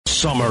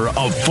Summer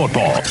of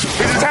football.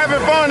 We're just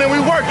having fun and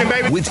we working,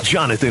 baby. With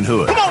Jonathan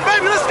Hood. Come on,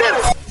 baby, let's get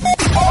it.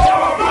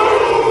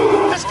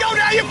 Let's go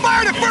now. You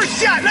fired the first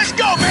shot. Let's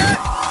go, man.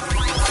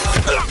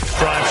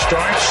 Drive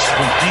starts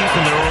from deep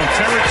in their own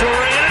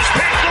territory, and it's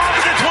picked off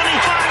at the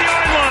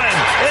 25-yard line.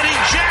 Eddie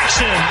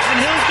Jackson, and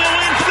he'll go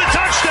in for the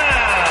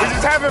touchdown. We're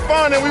just having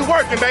fun and we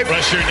working, baby.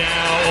 Pressure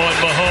now on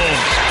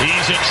Mahomes.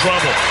 He's in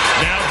trouble.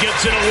 Now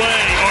gets it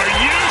away. Are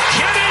you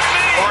kidding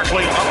me?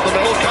 Barkley up the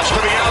middle, cuts to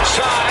the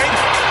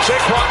outside.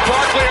 Saquon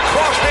Barkley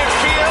across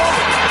midfield.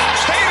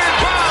 Stayed in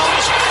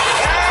bounds.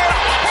 And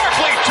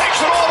Barkley takes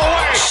it all the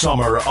way.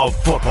 Summer of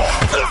football.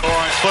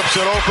 Lawrence flips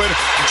it open.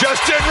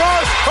 Justin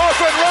Ross off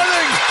and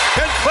running.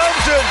 And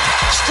Clemson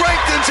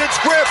strengthens its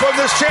grip on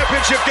this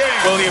championship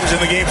game. Williams in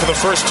the game for the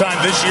first time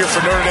this year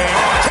for Notre Dame.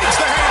 Takes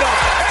the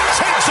handoff and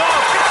takes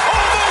off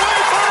all the way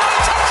for a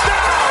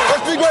touchdown.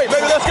 Let's be great,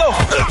 baby. Let's go.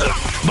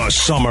 The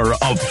Summer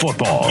of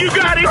football. You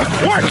got it.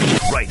 Work.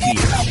 Right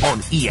here on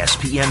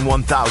ESPN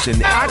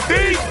 1000. I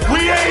think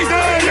we ain't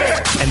done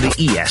yet. And the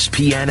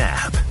ESPN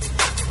app.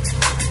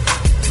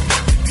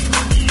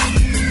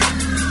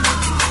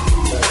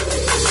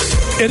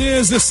 It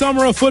is the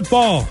Summer of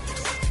football.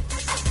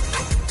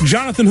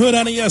 Jonathan Hood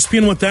on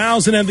ESPN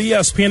 1000 and the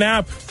ESPN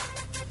app.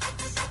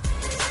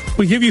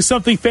 We give you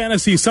something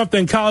fantasy,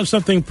 something college,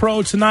 something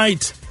pro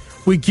tonight.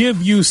 We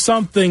give you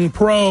something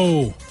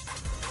pro,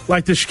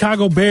 like the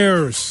Chicago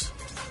Bears.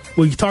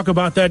 We'll talk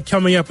about that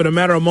coming up in a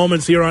matter of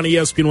moments here on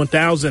ESPN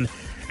 1000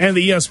 and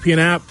the ESPN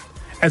app.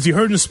 As you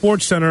heard in the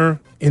Sports Center,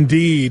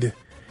 indeed,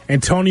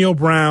 Antonio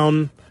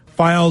Brown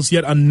files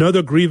yet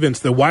another grievance,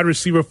 the wide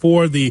receiver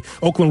for the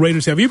Oakland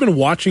Raiders. Have you been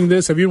watching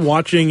this? Have you been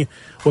watching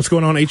what's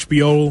going on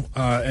HBO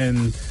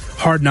and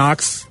Hard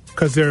Knocks?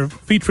 Because they're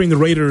featuring the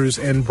Raiders,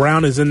 and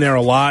Brown is in there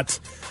a lot.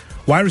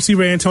 Wide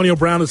receiver Antonio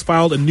Brown has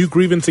filed a new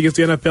grievance against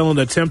the NFL in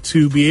an attempt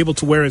to be able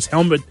to wear his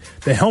helmet,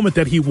 the helmet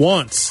that he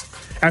wants,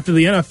 after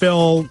the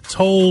NFL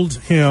told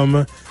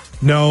him,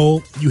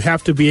 no, you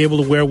have to be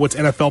able to wear what's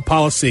NFL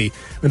policy.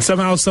 And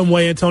somehow, some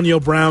way, Antonio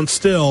Brown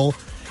still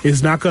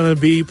is not going to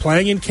be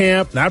playing in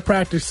camp, not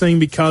practicing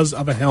because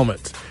of a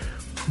helmet.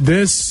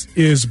 This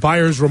is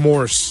buyer's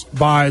remorse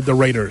by the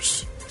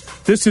Raiders.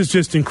 This is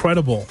just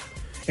incredible.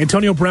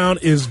 Antonio Brown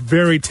is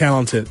very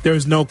talented.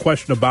 There's no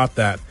question about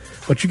that.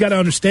 But you got to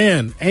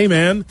understand, hey,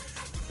 man,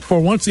 for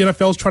once the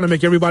NFL is trying to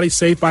make everybody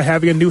safe by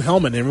having a new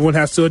helmet. Everyone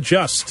has to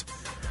adjust.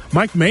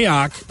 Mike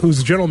Mayock, who's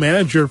the general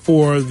manager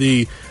for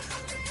the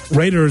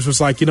Raiders, was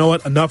like, you know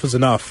what, enough is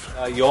enough.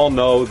 You all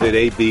know that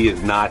AB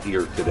is not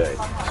here today.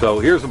 So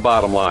here's the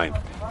bottom line.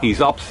 He's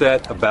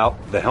upset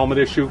about the helmet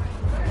issue.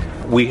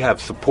 We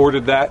have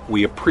supported that.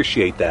 We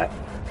appreciate that.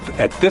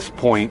 At this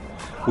point,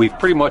 we've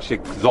pretty much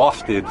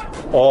exhausted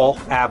all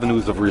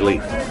avenues of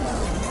relief.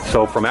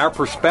 So from our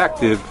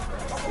perspective,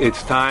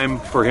 it's time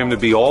for him to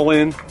be all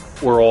in.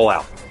 We're all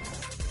out.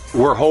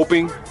 We're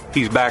hoping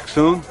he's back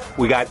soon.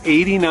 We got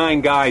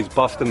 89 guys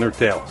busting their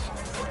tails.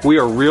 We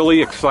are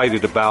really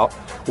excited about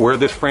where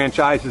this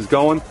franchise is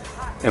going,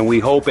 and we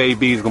hope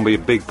AB is going to be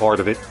a big part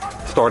of it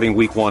starting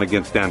week 1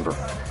 against Denver.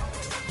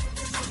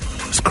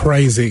 It's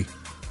crazy.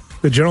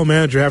 The general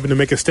manager having to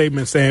make a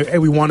statement saying, hey,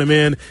 we want him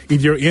in,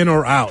 either in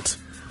or out.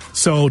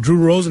 So Drew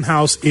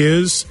Rosenhaus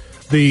is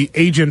the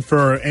agent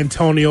for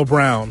Antonio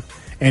Brown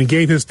and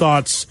gave his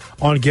thoughts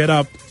on Get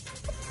Up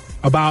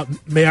about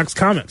Mayock's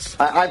comments.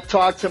 I've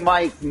talked to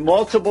Mike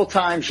multiple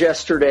times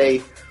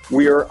yesterday.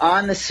 We are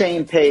on the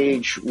same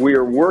page. We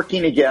are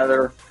working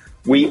together.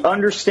 We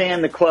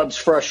understand the club's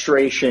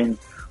frustration.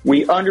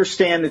 We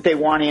understand that they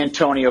want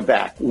Antonio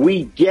back.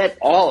 We get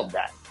all of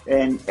that.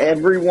 And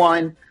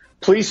everyone,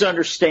 please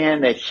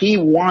understand that he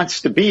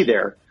wants to be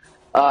there.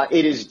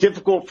 It is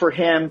difficult for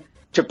him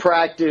to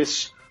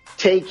practice,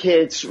 take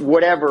hits,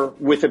 whatever,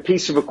 with a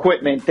piece of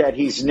equipment that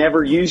he's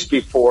never used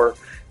before.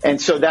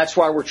 And so that's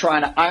why we're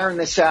trying to iron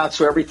this out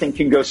so everything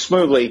can go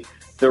smoothly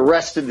the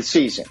rest of the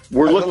season.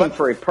 We're looking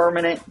for a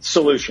permanent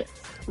solution.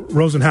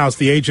 Rosenhaus,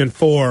 the agent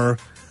for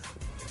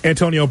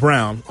Antonio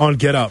Brown on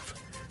Get Up.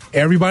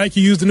 Everybody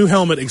can use the new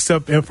helmet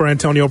except for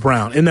Antonio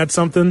Brown. Isn't that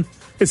something?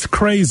 It's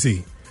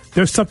crazy.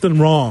 There's something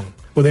wrong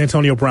with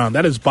Antonio Brown.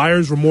 That is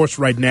buyer's remorse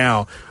right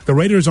now. The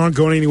Raiders aren't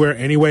going anywhere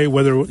anyway,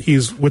 whether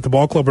he's with the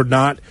ball club or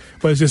not,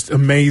 but it's just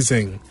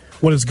amazing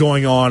what is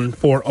going on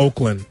for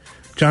Oakland.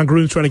 John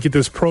Gruden's trying to get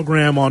this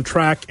program on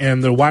track,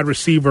 and the wide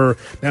receiver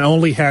not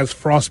only has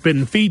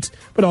frostbitten feet,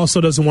 but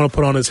also doesn't want to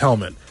put on his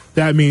helmet.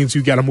 That means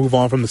you got to move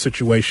on from the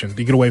situation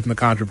to get away from the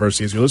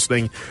controversy. As you're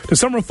listening to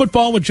Summer of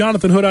Football with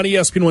Jonathan Hood on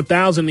ESPN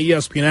 1000, the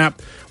ESPN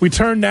app. We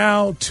turn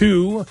now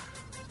to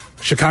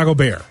Chicago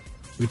Bear.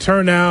 We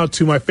turn now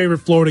to my favorite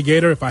Florida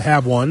Gator, if I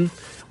have one.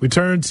 We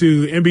turn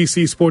to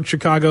NBC Sports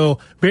Chicago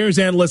Bears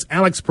analyst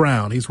Alex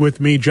Brown. He's with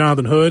me,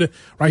 Jonathan Hood,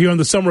 right here on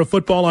the Summer of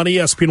Football on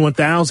ESPN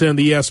 1000 and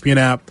the ESPN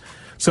app.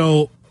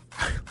 So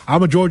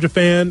I'm a Georgia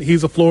fan.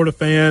 He's a Florida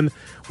fan.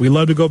 We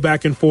love to go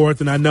back and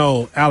forth. And I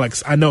know,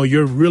 Alex,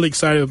 you're really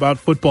excited about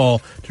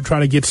football to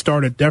try to get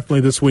started definitely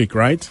this week,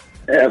 right?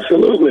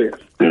 Absolutely.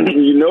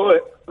 You know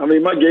it. I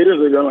mean, my Gators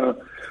are going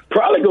to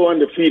Probably go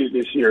undefeated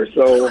this year,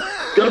 so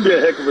it's going to be a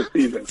heck of a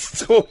season.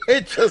 So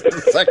wait just a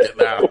second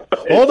now.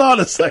 Hold on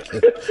a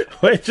second.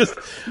 Wait,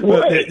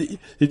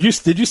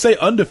 did you say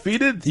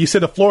undefeated? You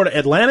said the Florida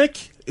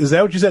Atlantic? Is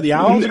that what you said? The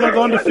Owls are going to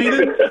go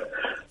undefeated?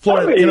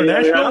 Florida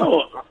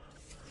International?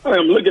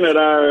 I'm looking at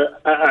our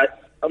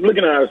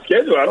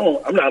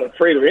schedule. I'm not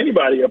afraid of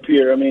anybody up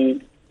here. I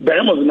mean,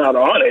 Bama's not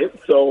on it,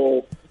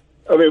 so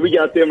we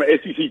got them an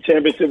SEC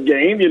championship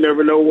game. You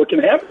never know what can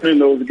happen in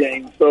those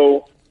games.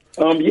 So.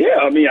 I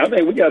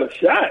think we got a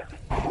shot.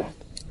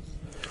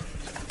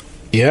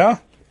 Yeah.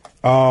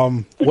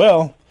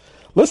 Well,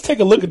 let's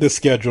take a look at this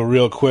schedule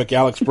real quick,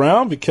 Alex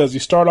Brown, because you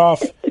start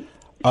off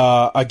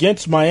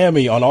against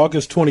Miami on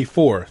August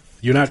 24th.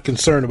 You're not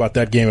concerned about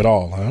that game at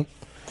all, huh?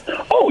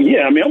 Oh,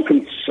 yeah. I'm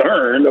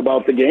concerned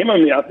about the game.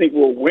 I think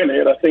we'll win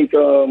it. I think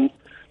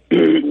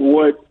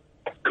what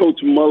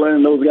Coach Mullen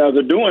and those guys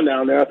are doing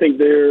down there, I think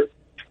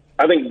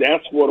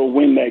that's what'll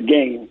win that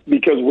game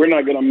because we're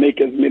not going to make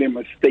as many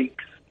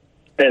mistakes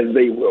as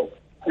they will.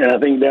 And I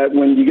think that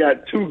when you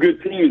got two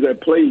good teams that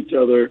play each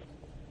other,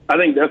 I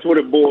think that's what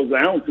it boils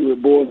down to.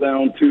 It boils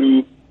down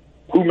to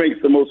who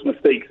makes the most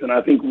mistakes. And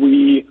I think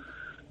we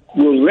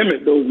will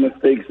limit those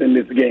mistakes in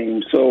this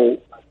game.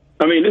 So,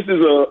 this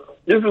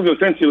is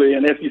essentially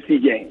an SEC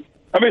game.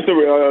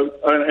 It's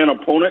an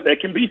opponent that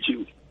can beat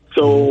you.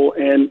 So,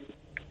 and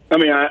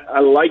I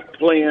like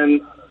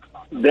playing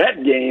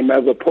that game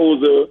as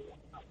opposed to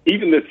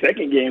even the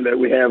second game that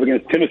we have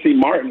against Tennessee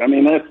Martin.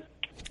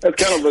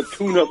 That's kind of a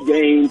tune-up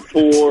game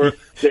for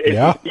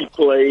the SEC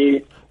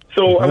play.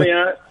 So,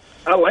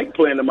 I like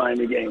playing the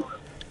Miami game.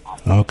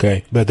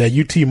 Okay. But that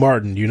UT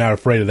Martin, you're not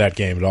afraid of that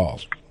game at all,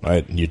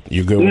 right?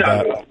 You good with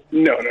that?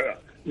 No.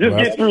 Just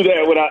get through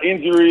that without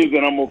injuries,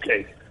 and I'm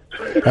okay.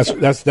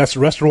 That's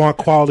restaurant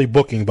quality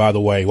booking, by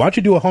the way. Why don't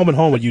you do a home and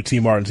home with UT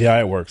Martin, see how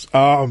it works?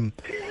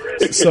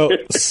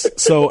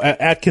 So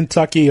at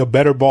Kentucky, a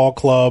better ball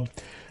club.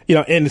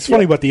 And it's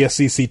funny about the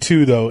SEC,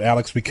 too, though,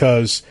 Alex,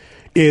 because –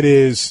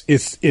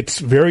 it's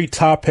very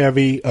top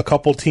heavy, a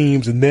couple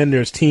teams, and then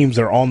there's teams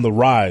that are on the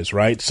rise,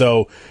 right?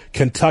 So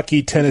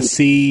Kentucky,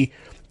 Tennessee,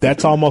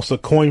 that's almost a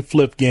coin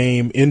flip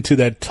game into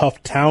that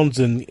tough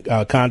Townsend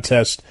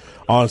contest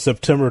on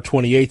September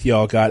 28th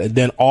y'all got, and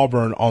then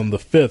Auburn on the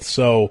 5th.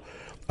 So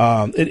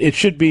it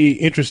should be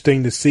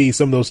interesting to see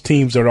some of those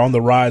teams that are on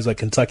the rise like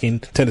Kentucky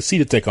and Tennessee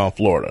to take on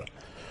Florida.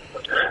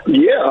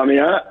 Yeah,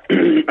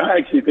 I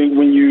actually think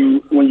when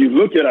you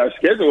look at our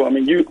schedule,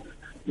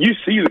 you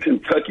see the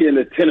Kentucky and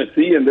the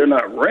Tennessee, and they're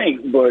not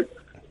ranked. But,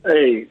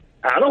 hey,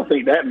 I don't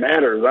think that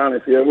matters,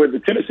 honestly. With the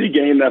Tennessee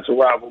game, that's a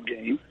rival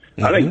game.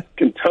 Mm-hmm. I think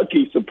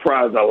Kentucky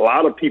surprised a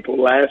lot of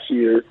people last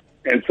year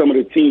and some of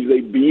the teams they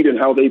beat and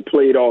how they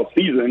played all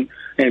season.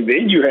 And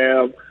then you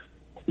have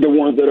the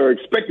ones that are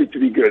expected to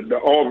be good, the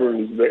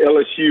Auburns, the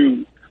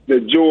LSU,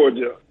 the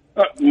Georgia.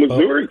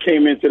 Missouri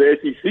came into the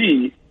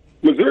SEC.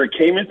 Missouri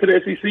came into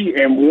the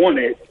SEC and won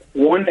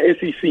the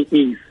SEC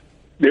East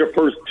their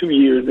first 2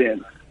 years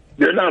in.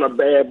 They're not a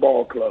bad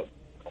ball club.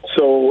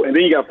 So, and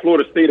then you got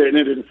Florida State at the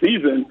end of the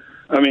season.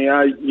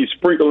 You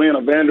sprinkle in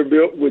a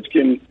Vanderbilt, which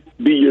can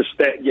be your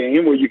stat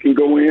game where you can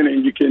go in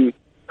and you can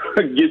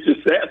get your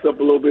stats up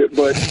a little bit.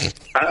 But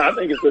I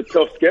think it's a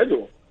tough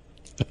schedule.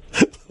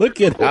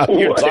 Look at how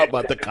you're talking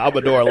about the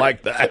Commodore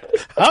like that.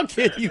 How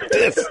can you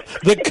diss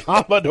the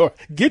Commodore?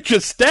 Get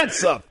your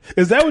stats up.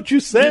 Is that what you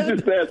said?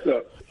 Get your stats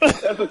up.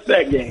 That's a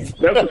stat game.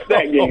 That's a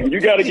stat game. You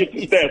got to get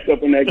your stats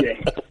up in that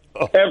game.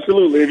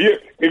 Absolutely.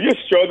 If you're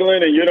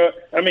struggling and you're not,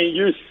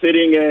 you're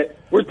sitting at,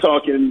 we're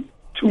talking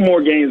 2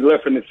 more games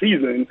left in the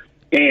season,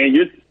 and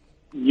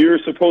you're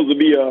supposed to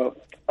be a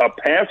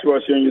pass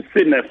rusher and you're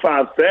sitting at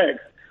 5 sacks.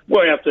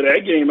 Well, after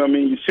that game,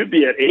 you should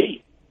be at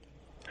 8.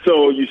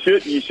 So you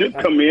should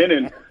come in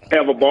and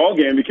have a ball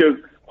game because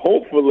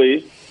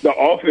hopefully the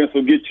offense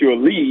will get you a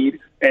lead,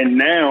 and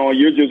now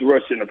you're just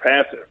rushing the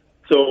passer.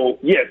 So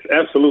yes,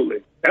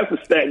 absolutely, that's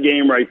a stat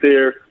game right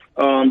there.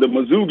 The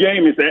Mizzou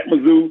game is at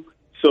Mizzou.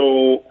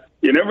 So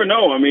you never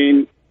know.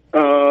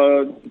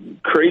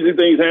 Crazy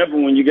things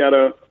happen when you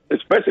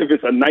especially if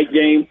it's a night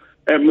game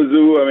at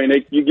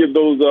Mizzou. You give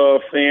those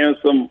fans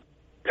some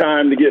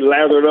time to get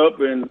lathered up,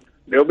 and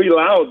they'll be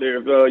loud there.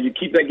 If you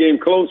keep that game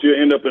close,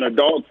 you'll end up in a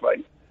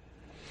dogfight.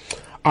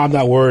 I'm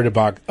not worried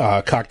about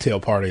cocktail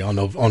party on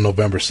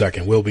November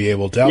 2nd. We'll be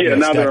able to. Yeah,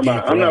 neither am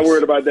I. I'm not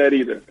worried about that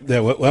either.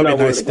 That'll be a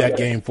nice stat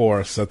game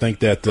for us. I think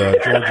that Georgia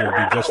will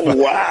be just fine.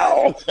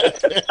 Wow.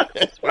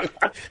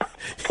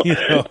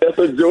 That's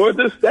a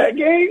Georgia stat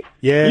game?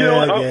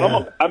 Yeah.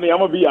 I'm going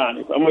to be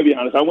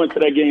honest. I went to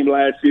that game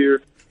last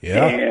year.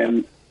 Yeah.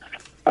 And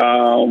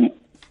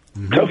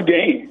tough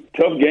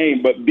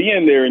game. But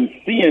being there and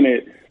seeing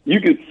it, you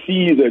could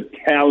see the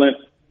talent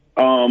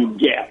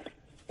gap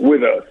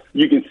with us.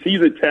 You can see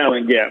the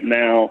talent gap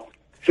now.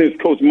 Since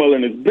Coach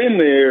Mullen has been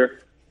there,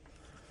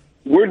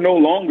 we're no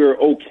longer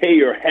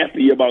okay or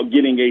happy about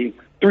getting a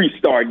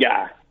 3-star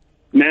guy.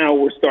 Now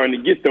we're starting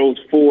to get those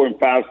 4- and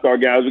 5-star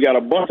guys. We got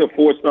a bunch of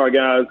 4-star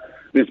guys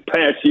this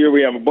past year.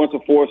 We have a bunch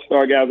of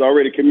 4-star guys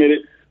already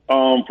committed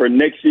for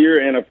next year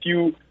and a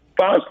few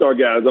 5-star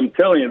guys, I'm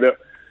telling you that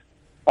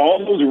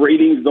all those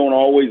ratings don't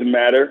always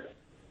matter.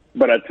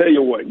 But I tell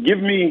you what,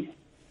 give me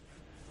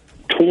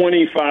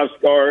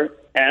 25-star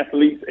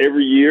athletes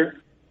every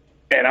year,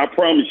 and I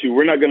promise you,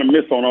 we're not going to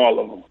miss on all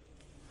of them.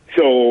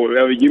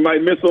 So you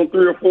might miss on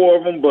 3 or 4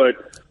 of them,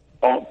 but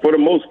for the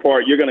most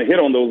part, you're going to hit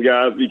on those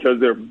guys because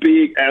they're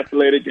big,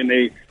 athletic, and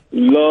they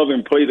love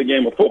and play the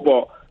game of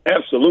football.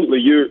 Absolutely,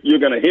 you're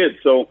going to hit.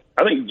 So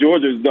I think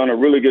Georgia's done a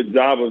really good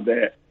job of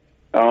that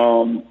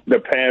the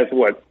past,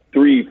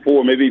 3,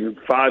 4, maybe even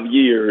 5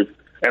 years.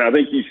 And I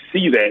think you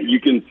see that. You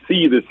can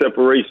see the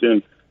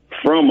separation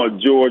from a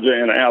Georgia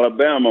and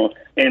Alabama,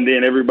 and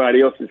then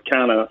everybody else is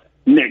kind of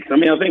next. I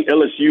mean, I think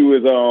LSU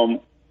is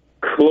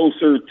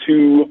closer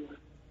to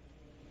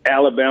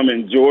Alabama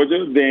and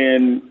Georgia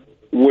than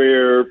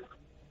where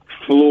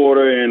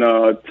Florida and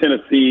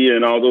Tennessee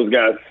and all those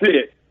guys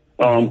sit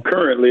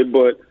currently.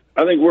 But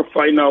I think we're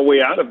fighting our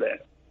way out of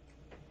that.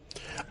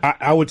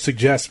 I would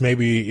suggest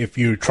maybe if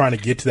you're trying to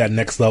get to that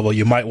next level,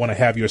 you might want to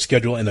have your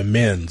schedule in the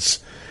men's.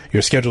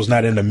 Your schedule's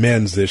not in the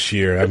men's this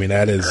year. I mean,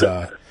 that is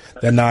that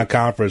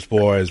non-conference,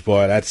 boys.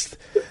 Boy, that's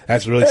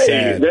really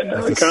sad.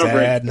 That's a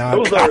sad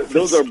non-conference.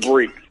 Those are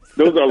breaks.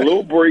 Those are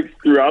little breaks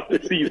throughout the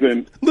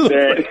season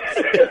that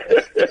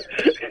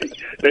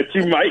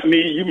you might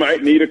need. You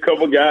might need a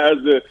couple guys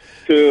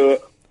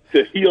to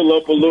heal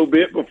up a little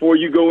bit before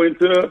you go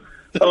into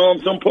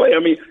some play. I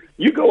mean,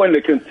 you go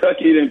into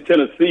Kentucky and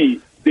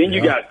Tennessee, then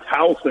you got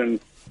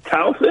Towson.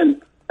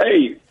 Towson,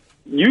 hey.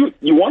 You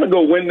want to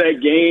go win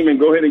that game and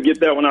go ahead and get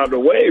that one out of the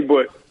way,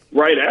 but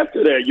right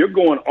after that, you're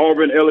going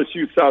Auburn,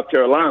 LSU, South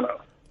Carolina.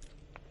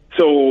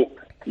 So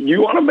you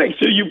want to make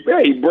sure you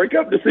break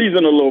up the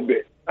season a little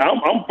bit.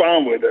 I'm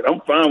fine with it. I'm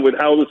fine with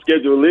how the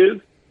schedule is.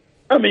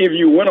 I mean, if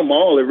you win them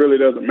all, it really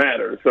doesn't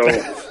matter. So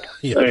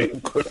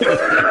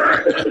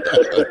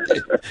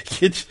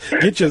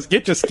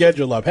get your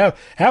schedule up.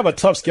 Have a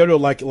tough schedule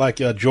like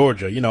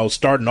Georgia.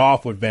 Starting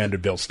off with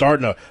Vanderbilt,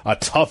 starting a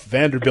tough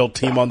Vanderbilt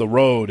team on the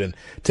road, and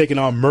taking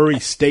on Murray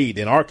State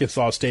and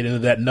Arkansas State into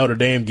that Notre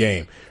Dame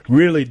game.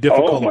 Really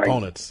difficult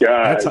opponents.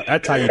 That's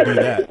how you do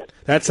that.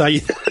 That's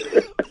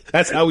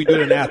how we do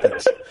it in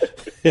Athens.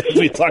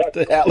 We talked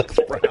to Alex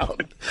Brown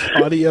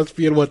on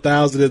ESPN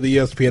 1000 and the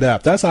ESPN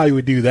app. That's how you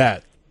would do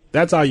that.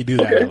 That's how you do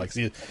that, Alex.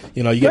 You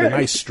get a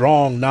nice,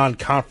 strong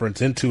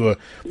non-conference into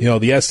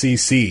the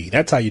SEC.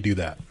 That's how you do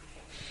that.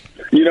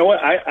 You know what?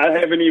 I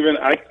haven't even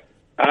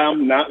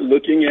I'm not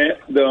looking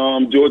at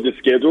the Georgia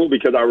schedule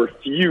because I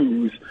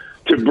refuse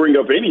to bring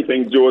up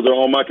anything Georgia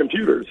on my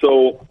computer.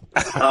 So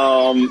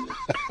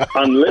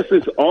unless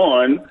it's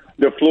on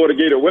the Florida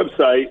Gator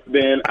website,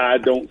 then I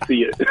don't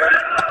see it.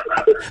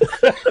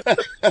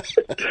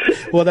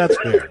 Well,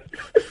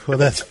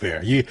 that's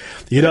fair. You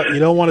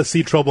don't want to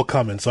see trouble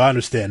coming, so I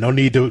understand. No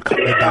need to dial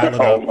it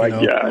up. Oh my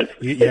gosh.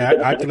 Yeah,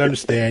 I can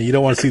understand. You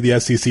don't want to see the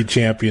SEC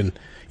champion,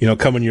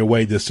 coming your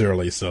way this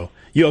early. So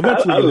you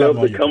eventually. I love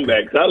the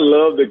comebacks. I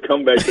love the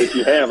comebacks that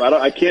you have.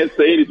 I can't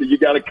say anything. You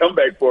got to come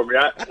back for me.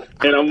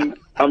 I'm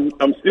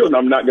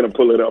not going to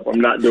pull it up.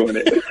 I'm not doing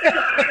it.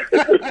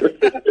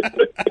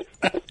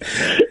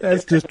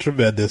 That's just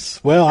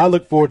tremendous. Well, I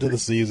look forward to the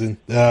season,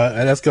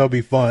 and that's going to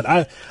be fun.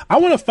 I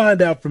want to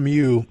find out from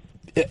you.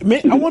 I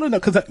want to know,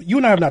 because you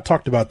and I have not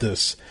talked about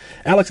this.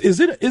 Alex, is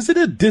it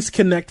a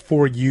disconnect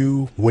for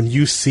you when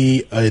you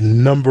see a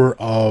number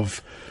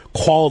of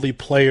quality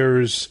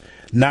players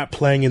not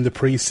playing in the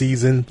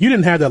preseason? You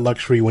didn't have that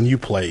luxury when you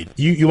played.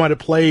 You might have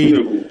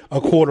played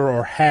a quarter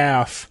or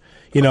half,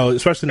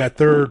 especially in that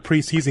third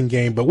preseason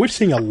game, but we're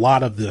seeing a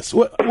lot of this.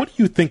 What do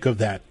you think of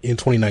that in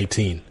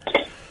 2019?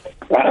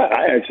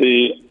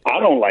 I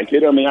don't like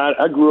it. I mean,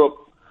 I grew up,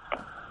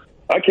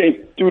 I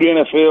came through the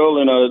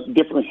NFL in a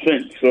different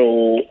sense.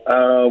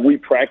 So we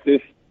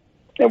practiced,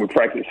 and we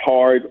practiced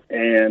hard,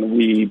 and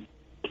we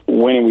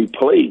went and we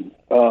played.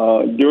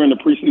 During the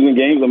preseason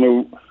games, I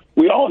mean,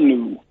 we all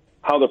knew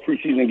how the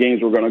preseason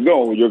games were going to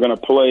go. You're going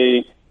to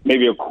play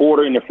maybe a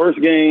quarter in the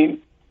first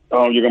game.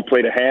 You're going to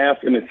play the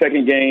half in the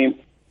second game.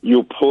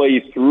 You'll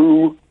play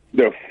through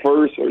the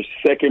first or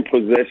second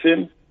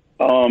possession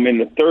in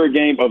the third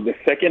game of the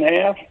second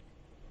half.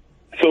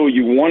 So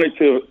you wanted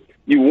to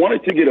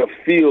get a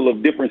feel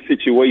of different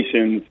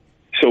situations.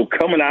 So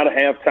coming out of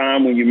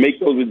halftime, when you make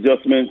those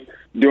adjustments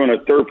during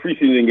a third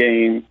preseason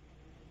game,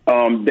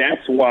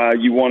 that's why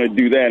you want to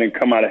do that and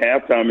come out of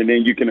halftime, and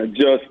then you can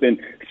adjust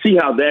and see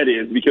how that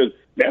is, because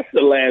that's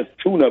the last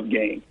tune-up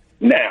game.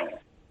 Now,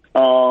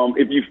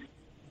 if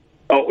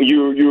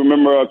you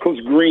remember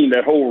Coach Green,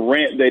 that whole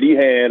rant that he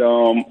had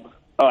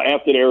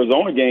after the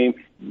Arizona game,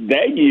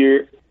 that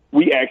year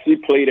we actually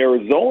played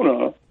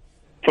Arizona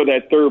for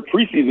that third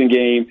preseason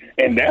game,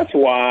 and that's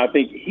why I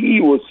think he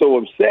was so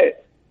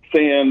upset,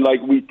 saying,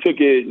 like, we took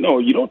it. No,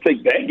 you don't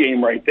take that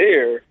game right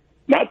there.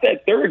 Not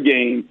that third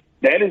game.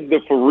 That is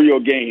the for real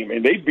game,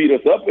 and they beat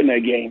us up in that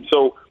game.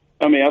 So,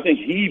 I mean, I think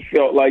he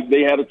felt like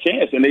they had a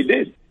chance, and they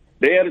did.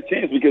 They had a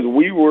chance because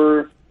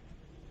you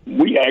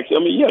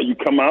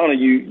come out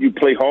and you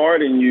play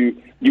hard, and you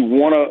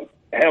want to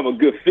have a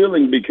good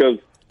feeling, because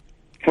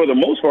for the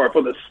most part,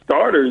 for the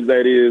starters,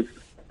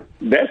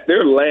 that's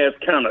their last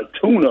kind of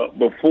tune-up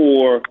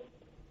before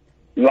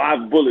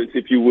live bullets,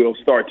 if you will,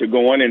 start to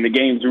go on and the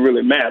games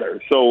really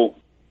matter. So,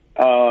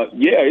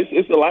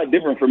 it's a lot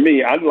different for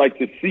me. I'd like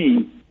to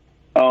see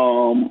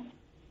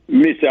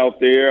Mitch out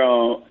there.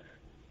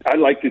 I'd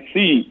like to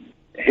see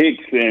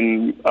Hicks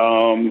and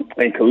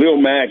Khalil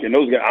Mack and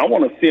those guys. I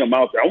want to see them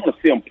out there. I want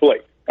to see them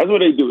play. That's what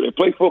they do. They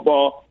play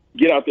football.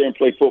 Get out there and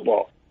play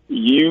football.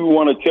 You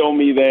want to tell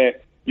me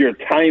that your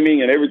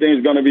timing and everything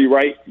is going to be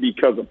right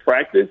because of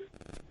practice?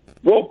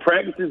 Well,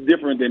 practice is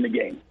different than the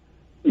game.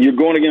 You're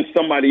going against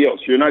somebody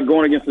else. You're not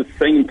going against the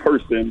same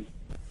person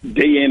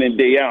day in and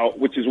day out,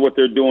 which is what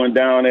they're doing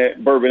down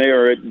at Bourbon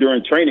Air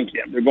during training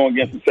camp. They're going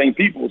against the same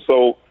people.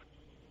 So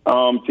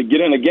to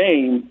get in a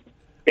game,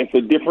 it's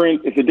a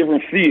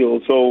different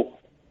feel. So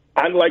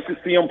I'd like to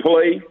see them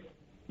play,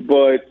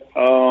 but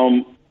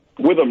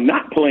with them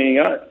not playing,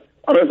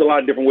 there's a lot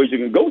of different ways you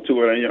can go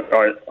to it.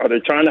 Are they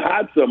trying to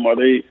hide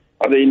something?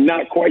 Are they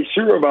not quite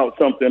sure about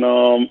something?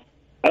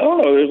 I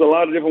don't know. There's a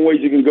lot of different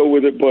ways you can go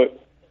with it, but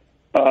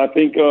I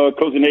think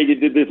Coach Nagy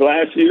did this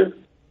last year,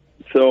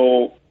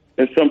 so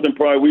it's something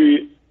probably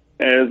we,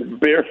 as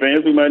Bear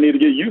fans, we might need to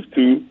get used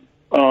to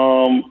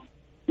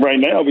right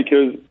now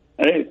because,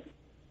 hey,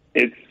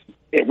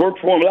 it worked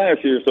for him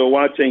last year, so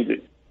why change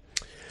it?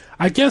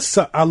 I guess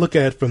I look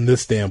at it from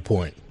this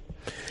standpoint.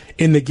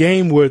 In the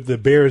game with the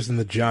Bears and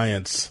the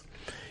Giants,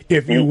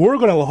 if you were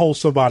going to hold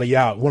somebody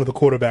out, one of the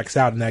quarterbacks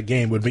out in that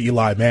game would be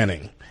Eli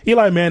Manning.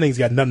 Eli Manning's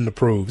got nothing to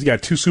prove. He's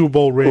got 2 Super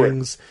Bowl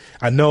rings.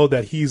 Correct. I know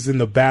that he's in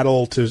the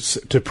battle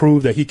to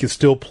prove that he can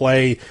still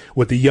play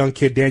with the young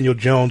kid Daniel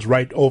Jones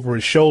right over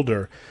his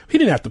shoulder. He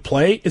didn't have to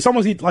play. It's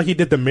almost like he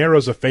did the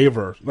Maras a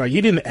favor. Like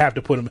he didn't have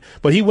to put him,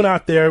 but he went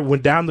out there,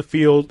 went down the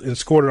field, and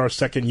scored in our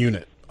second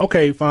unit.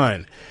 Okay,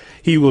 fine.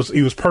 He was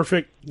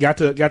perfect. Got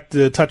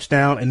the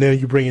touchdown, and then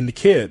you bring in the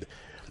kid.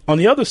 On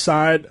the other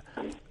side,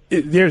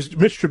 there's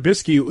Mitch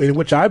Trubisky, in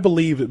which I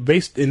believe and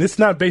it's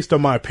not based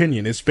on my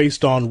opinion. It's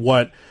based on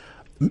what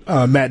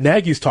Matt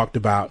Nagy's talked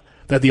about,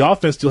 that the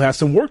offense still has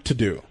some work to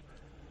do.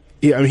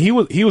 Yeah, I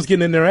mean, he was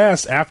getting in their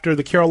ass after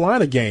the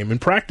Carolina game in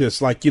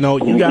practice. Like, you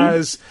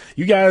guys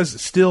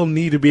still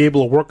need to be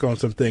able to work on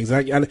some things.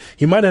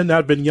 He might have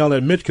not been yelling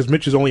at Mitch because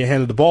Mitch has only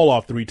handed the ball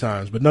off 3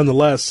 times, but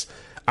nonetheless,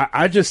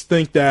 I just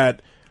think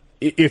that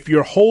if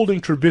you're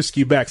holding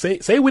Trubisky back,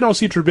 say we don't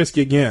see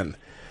Trubisky again,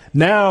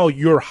 now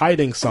you're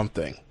hiding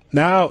something.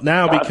 Now,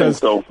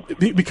 because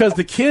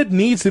the kid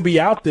needs to be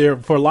out there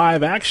for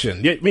live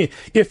action. I mean,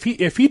 if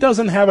he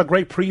doesn't have a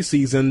great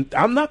preseason,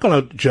 I'm not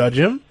going to judge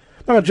him.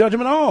 I'm not going to judge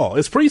him at all.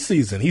 It's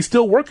preseason. He's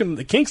still working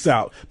the kinks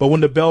out. But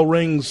when the bell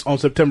rings on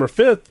September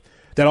 5th,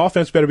 that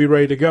offense better be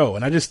ready to go.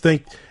 And I just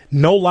think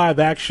no live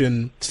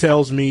action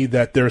tells me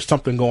that there's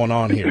something going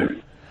on here.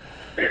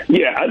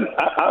 Yeah, I'm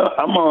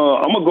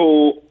gonna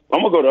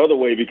go the other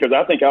way because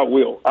I think I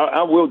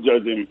will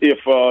judge him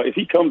if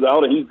he comes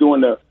out and he's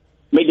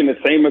making the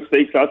same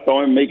mistakes I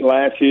saw him make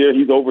last year.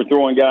 He's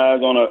overthrowing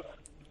guys on a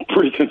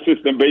pretty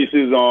consistent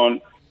basis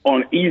on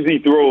easy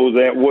throws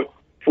at what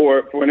for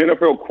an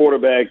NFL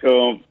quarterback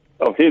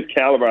of his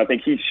caliber, I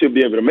think he should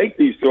be able to make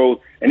these throws,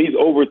 and he's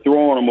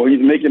overthrowing them or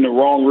he's making the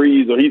wrong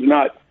reads or he's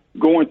not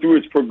going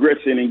through his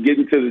progression and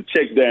getting to the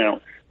check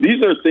down.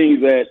 These are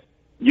things that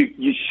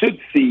you should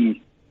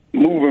see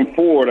moving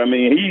forward. I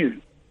mean, he's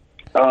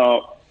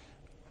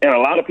in a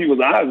lot of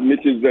people's eyes,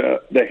 Mitch is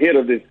the head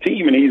of this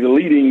team, and he's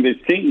leading this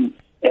team.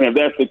 And if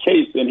that's the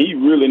case, then he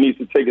really needs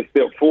to take a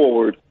step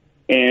forward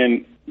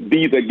and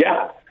be the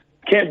guy.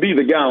 Can't be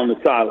the guy on the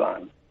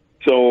sideline.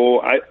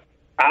 So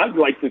I'd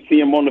like to see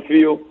him on the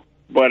field,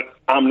 but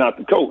I'm not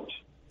the coach.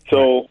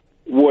 So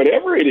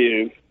whatever it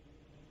is,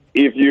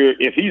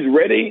 if he's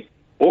ready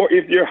or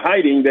if you're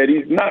hiding that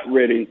he's not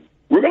ready,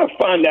 we're going to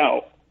find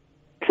out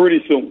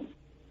pretty soon.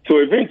 So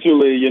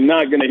eventually he's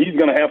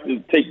going to have to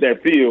take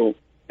that field,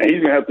 and he's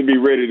going to have to be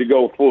ready to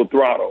go full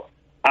throttle.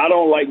 I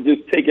don't like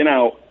just taking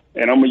out,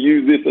 and I'm going to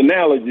use this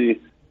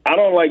analogy, I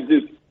don't like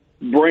just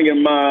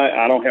bringing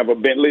I don't have a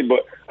Bentley,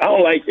 but I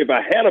don't like, if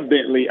I had a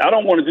Bentley, I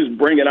don't want to just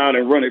bring it out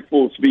and run it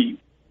full speed.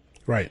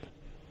 Right.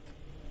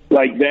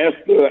 Like that's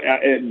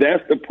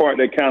the part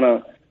that kind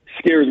of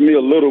scares me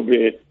a little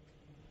bit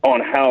on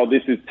how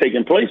this is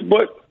taking place.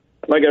 But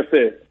like I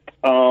said,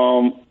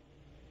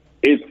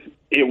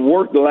 it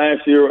worked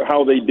last year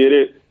how they did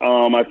it.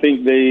 I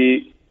think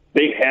they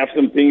have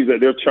some things that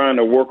they're trying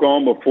to work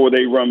on before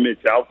they run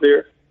Mitch out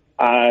there.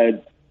 I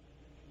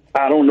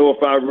don't know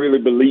if I really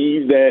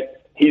believe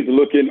that he's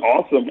looking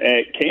awesome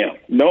at camp.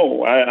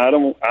 No, I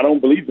don't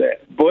believe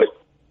that. But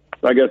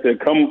like I said,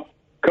 come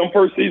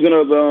first season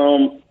of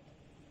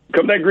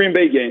come that Green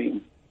Bay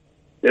game,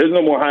 there's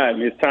no more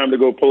hiding. It's time to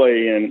go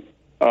play, and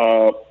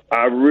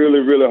I really,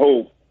 really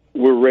hope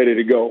we're ready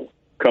to go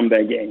come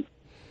that game.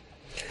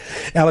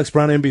 Alex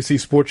Brown, NBC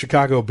Sports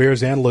Chicago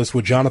Bears analyst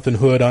with Jonathan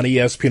Hood on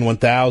ESPN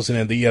 1000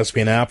 and the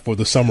ESPN app for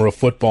the summer of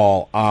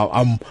football.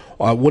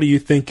 What do you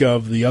think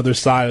of the other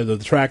side of the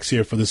tracks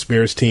here for this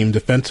Bears team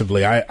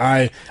defensively?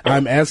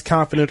 I'm as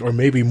confident or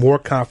maybe more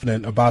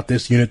confident about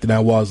this unit than I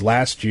was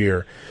last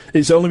year.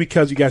 It's only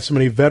because you got so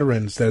many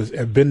veterans that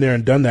have been there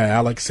and done that,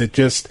 Alex.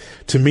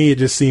 To me, it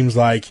just seems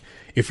like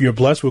if you're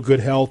blessed with good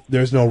health,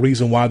 there's no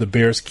reason why the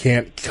Bears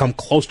can't come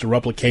close to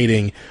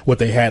replicating what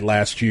they had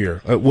last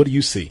year. What do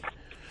you see?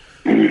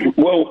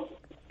 Well,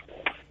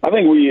 I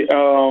think we,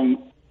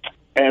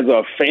 as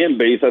a fan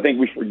base, I think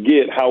we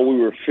forget how we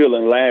were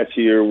feeling last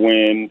year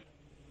when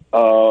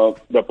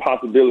the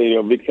possibility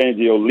of Vic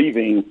Fangio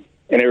leaving,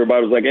 and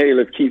everybody was like, "Hey,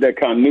 let's keep that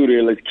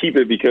continuity. Let's keep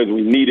it because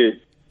we need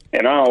it."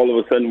 And now all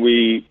of a sudden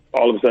we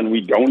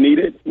don't need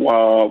it.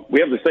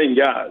 We have the same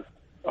guys.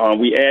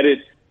 We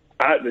added.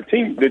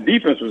 The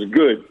defense was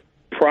good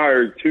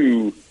prior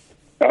to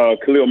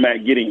Khalil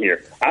Mack getting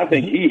here. I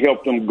think he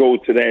helped them go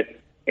to that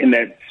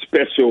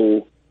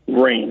special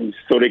range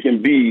so they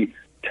can be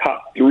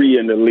top 3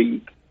 in the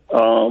league.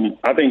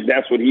 I think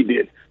that's what he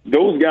did.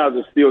 Those guys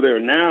are still there.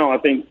 Now I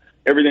think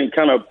everything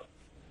kind of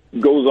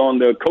goes on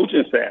the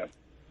coaching staff.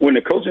 When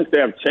the coaching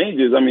staff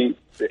changes, I mean,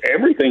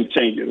 everything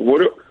changes.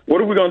 What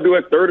are we going to do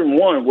at 3rd and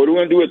 1? What are we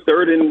going to do at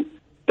 3rd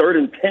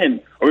and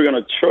 10? Are we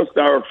going to trust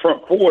our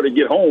front 4 to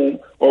get home,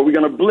 or are we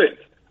going to blitz?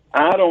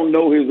 I don't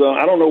know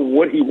I don't know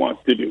what he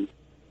wants to do,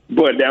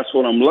 but that's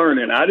what I'm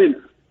learning. I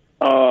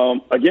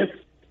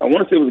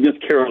want to say it was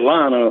against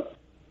Carolina.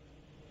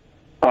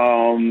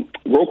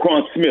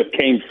 Roquan Smith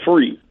came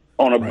free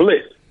on a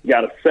blitz,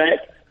 got a sack.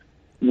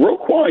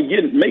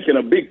 Roquan making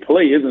a big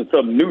play isn't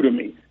something new to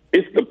me.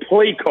 It's the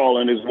play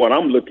calling is what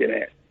I'm looking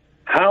at.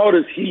 How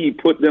does he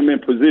put them in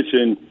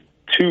position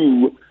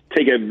to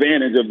take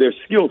advantage of their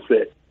skill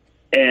set?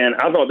 And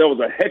I thought that was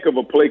a heck of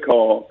a play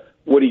call,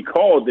 what he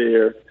called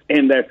there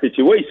in that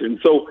situation.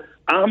 So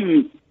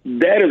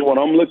that is what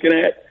I'm looking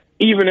at,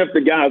 even if the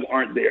guys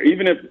aren't there,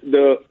 even if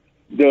the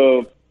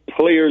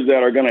players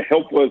that are going to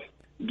help us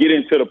get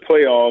into the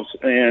playoffs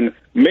and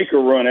make a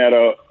run at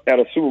a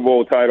Super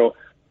Bowl title,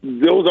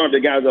 those aren't the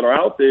guys that are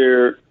out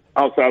there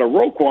outside of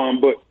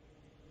Roquan, but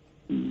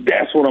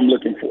that's what I'm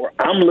looking for.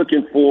 I'm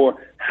looking for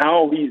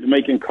how he's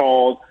making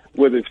calls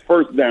with his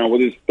first down,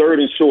 with his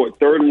 3rd and short,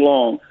 3rd and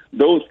long,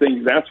 those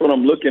things. That's what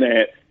I'm looking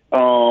at.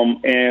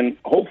 And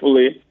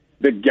hopefully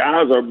the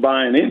guys are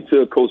buying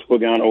into Coach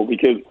Pagano,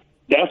 because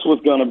that's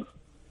what's going to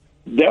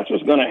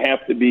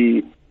have to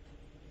be,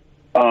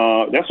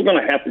 that's what's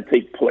going to have to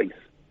take place.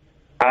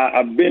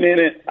 I've been in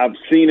it. I've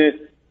seen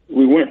it.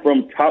 We went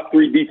from top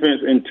 3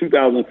 defense in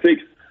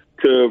 2006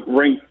 to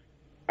rank,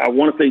 I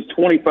want to say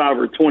 25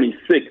 or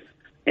 26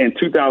 in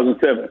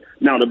 2007.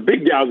 Now the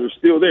big guys are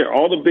still there.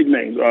 All the big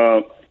names.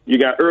 You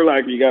got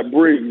Urlacher, you got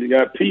Briggs, you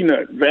got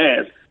Peanut,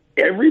 Vaz.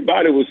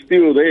 Everybody was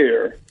still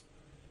there,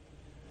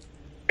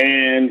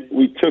 and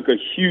we took a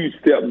huge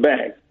step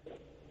back.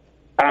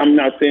 I'm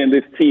not saying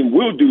this team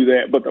will do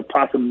that, but the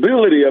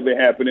possibility of it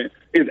happening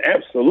is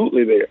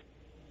absolutely there.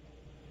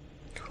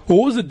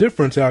 What was the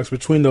difference, Alex,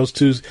 between those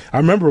two? I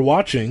remember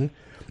watching,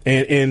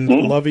 and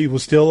Lovey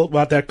was still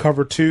about that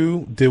cover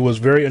 2. It was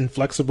very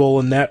inflexible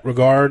in that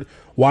regard.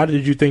 Why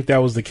did you think that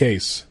was the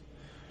case?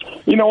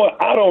 You know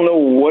what? I don't know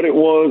what it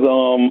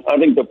was. I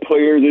think the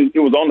players, it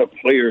was on the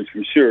players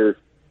for sure.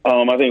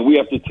 I think we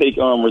have to take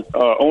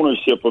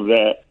ownership of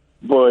that.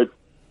 But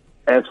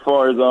as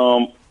far as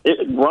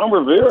Ron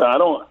Rivera, I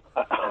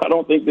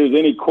don't think there's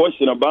any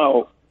question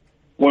about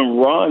when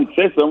Ron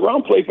said something.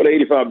 Ron played for the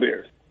 85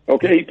 Bears.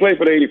 Okay, he played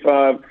for the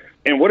 85,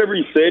 and whatever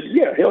he said,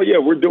 yeah, hell yeah,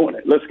 we're doing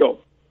it. Let's go.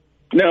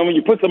 Now, when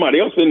you put somebody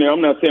else in there,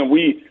 I'm not saying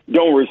we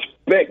don't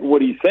respect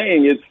what he's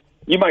saying.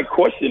 You might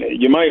question it.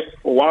 You might,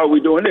 well, why are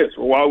we doing this?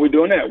 Or why are we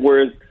doing that?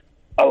 Whereas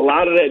a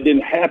lot of that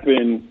didn't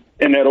happen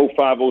in that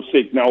 05,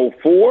 06. Now,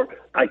 04,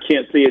 I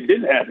can't say it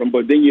didn't happen,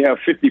 but then you have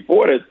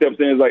 54 that steps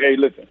in and is like, hey,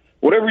 listen,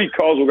 whatever he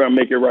calls, we're going to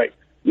make it right.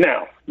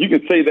 Now, you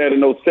can say that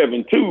in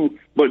 07 too,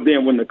 but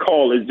then when the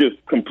call is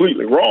just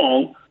completely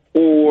wrong,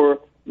 or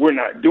we're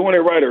not doing it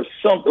right, or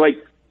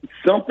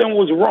something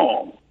was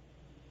wrong.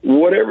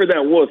 Whatever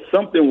that was,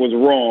 something was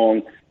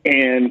wrong,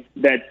 and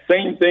that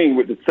same thing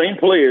with the same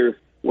players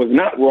was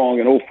not wrong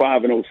in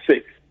 05 and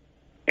 06.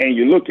 And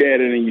you look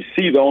at it and you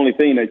see the only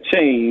thing that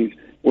changed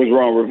was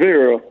Ron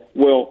Rivera.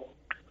 Well,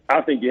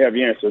 I think you have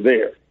your answer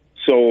there.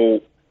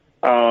 So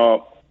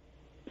the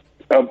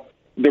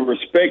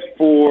respect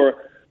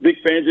for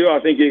Vic Fangio, I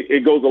think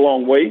it goes a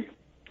long way.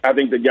 I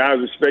think the guys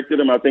respected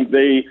him. I think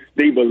they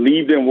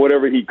believed in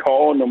whatever he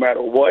called, no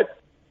matter what.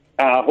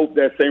 I hope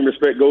that same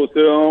respect goes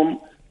to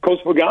Coach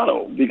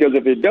Pagano, because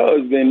if it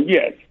does, then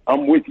yes,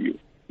 I'm with you.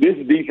 This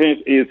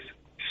defense is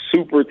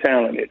super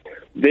talented.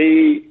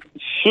 They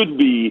should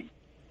be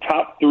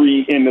top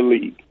 3 in the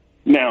league.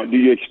 Now, do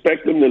you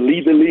expect them to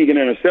lead the league in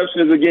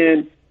interceptions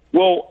again?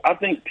 Well, I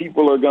think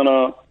people are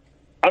gonna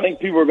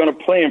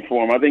plan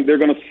for them. I think they're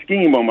gonna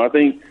scheme them. I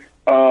think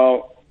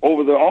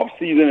over the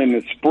offseason and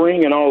the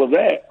spring and all of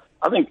that,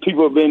 I think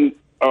people have been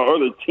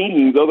other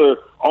teams, other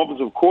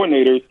offensive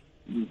coordinators,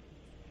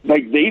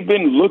 like they've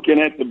been looking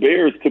at the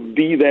Bears to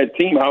be that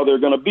team, how they're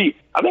going to be.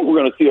 I think we're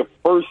going to see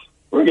we're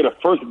going to get a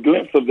first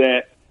glimpse of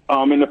that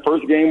in the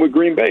first game with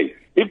Green Bay.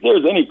 If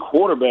there's any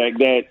quarterback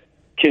that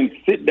can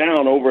sit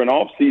down over an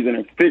offseason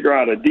and figure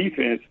out a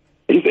defense,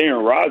 it's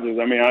Aaron Rodgers.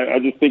 I mean, I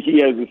just think he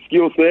has the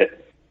skill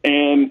set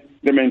and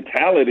the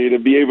mentality to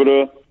be able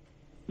to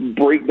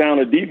break down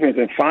a defense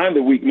and find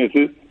the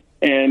weaknesses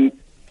and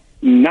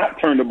not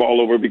turn the ball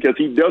over, because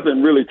he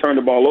doesn't really turn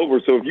the ball over.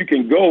 So if you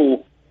can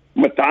go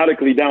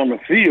methodically down the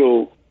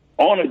field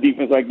on a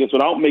defense like this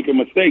without making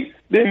mistakes,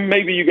 then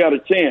maybe you got a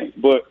chance.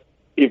 But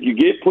if you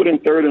get put in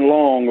third and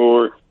long,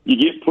 or you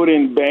get put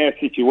in bad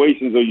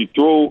situations, or you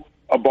throw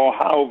a ball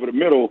high over the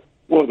middle,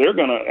 well,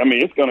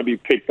 it's going to be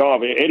picked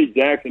off. Eddie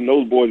Jackson,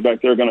 those boys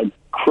back there are going to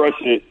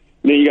crush it.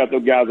 And then you got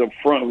those guys up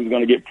front who's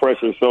going to get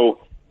pressure. So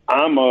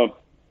I'm a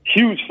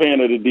huge fan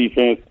of the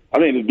defense. I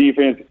think the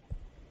defense,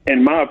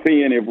 in my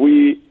opinion, if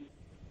we,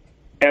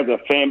 as a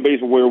fan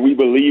base where we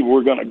believe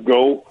we're going to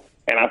go,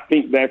 and I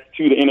think that's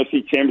to the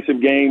NFC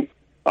Championship game,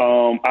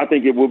 I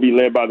think it will be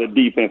led by the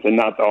defense and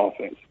not the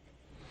offense.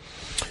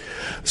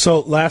 So,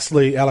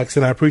 lastly, Alex,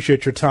 and I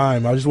appreciate your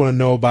time, I just want to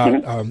know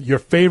about your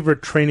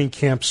favorite training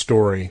camp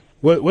story.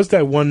 What's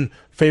that one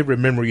favorite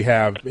memory you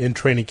have in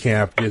training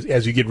camp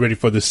as you get ready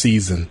for the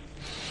season?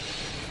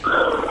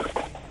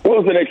 Well,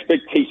 it was an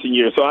expectation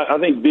year. So I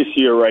think this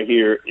year right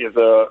here is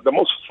the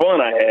most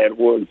fun I had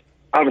was,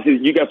 obviously,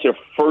 you got your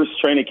first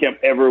training camp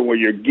ever where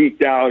you're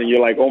geeked out and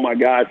you're like, oh, my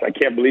gosh, I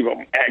can't believe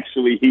I'm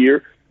actually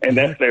here. And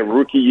that's that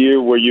rookie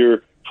year where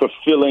you're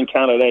fulfilling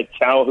kind of that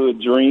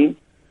childhood dream.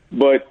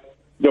 But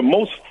the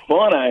most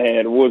fun I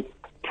had was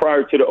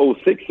prior to the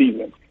 2006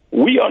 season.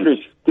 We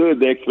understood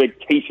the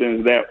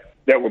expectations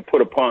that were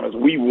put upon us.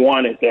 We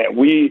wanted that.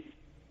 We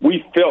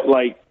felt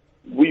like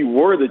we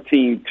were the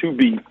team to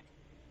beat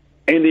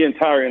in the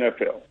entire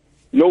NFL.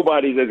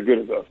 Nobody's as good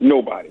as us.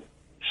 Nobody.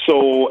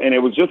 So, and it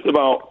was just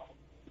about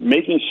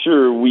making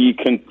sure we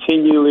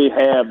continually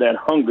have that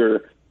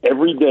hunger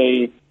every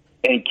day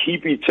and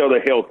keep each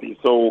other healthy.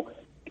 So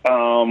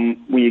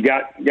when you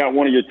got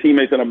one of your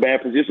teammates in a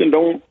bad position,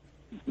 don't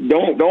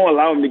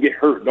allow him to get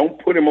hurt.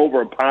 Don't put him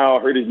over a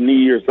pile, hurt his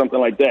knee or something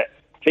like that.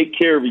 Take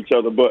care of each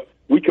other. But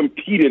we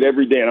competed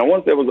every day. And I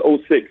want to say it was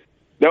 2006.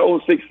 That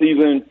 2006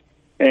 season,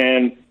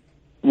 and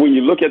when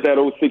you look at that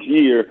 2006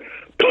 year,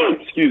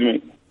 excuse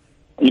me,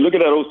 you look at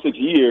that 2006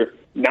 year,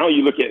 now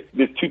you look at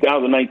this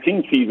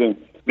 2019 season,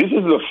 this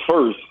is the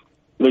first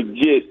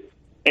legit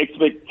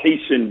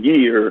expectation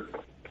year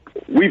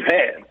we've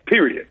had,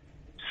 period,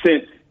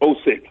 since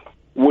 2006,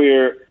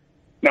 where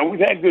now we've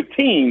had good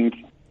teams,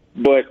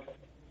 but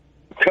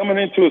coming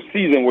into a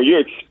season where you're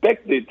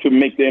expected to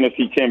make the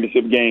NFC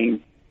Championship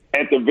game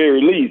at the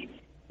very least,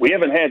 we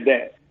haven't had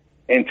that.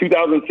 In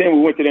 2010,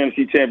 we went to the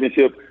NFC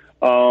Championship.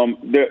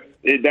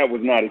 That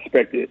was not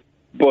expected.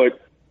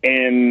 But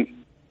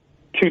in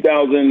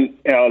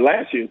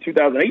last year,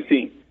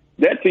 2018,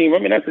 that team,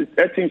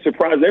 that team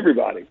surprised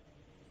everybody.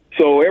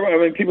 So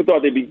people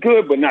thought they'd be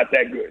good, but not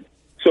that good.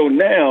 So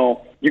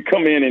now you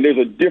come in and there's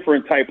a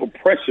different type of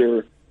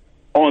pressure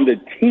on the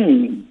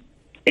team.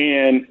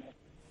 And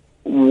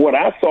what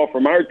I saw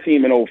from our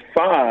team in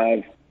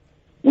 2005,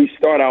 we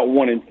start out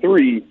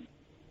 1-3.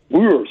 We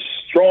were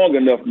strong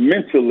enough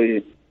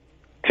mentally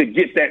to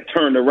get that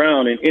turned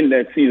around and end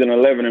that season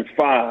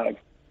 11-5.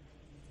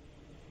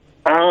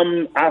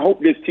 I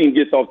hope this team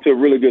gets off to a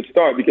really good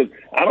start, because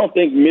I don't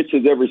think Mitch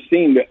has ever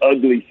seen the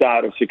ugly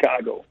side of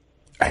Chicago.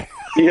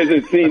 He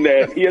hasn't seen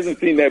that. He hasn't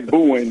seen that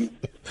booing.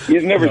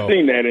 He's never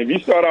seen that. And if you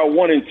start out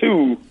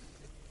 1-2,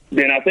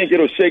 then I think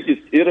it'll shake his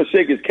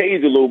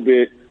cage a little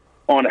bit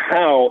on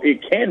how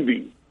it can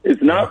be.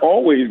 It's not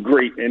always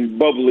great and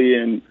bubbly,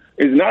 and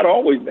it's not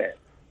always that.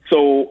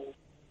 So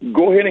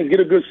go ahead and get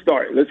a good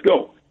start. Let's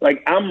go.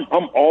 Like, I'm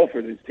all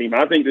for this team.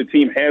 I think the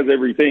team has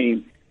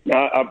everything.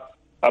 Now,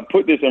 I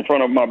put this in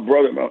front of my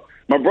brother.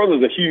 My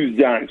brother's a huge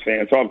Giants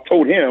fan, so I've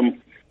told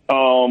him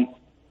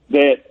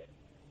that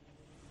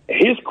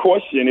his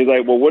question is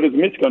like, well, what is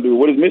Mitch going to do?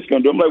 What is Mitch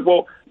going to do? I'm like,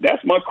 well,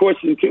 that's my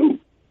question too.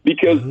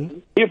 Because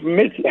if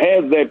Mitch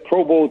has that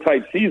Pro Bowl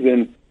type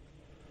season,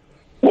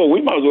 well,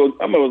 I might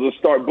as well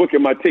start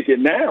booking my ticket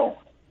now,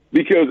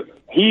 because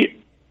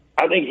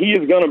I think he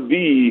is going to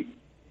be,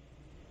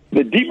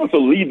 the defense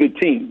will lead the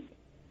team,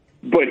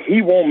 but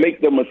he won't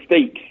make the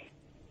mistakes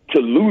to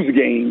lose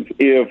games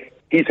if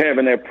he's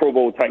having that Pro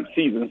Bowl type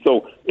season.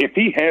 So if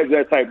he has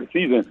that type of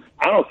season,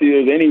 I don't see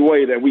there's any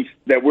way that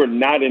we're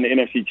not in the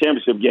NFC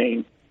Championship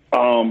game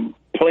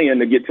playing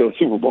to get to a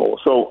Super Bowl.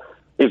 So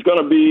it's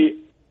going to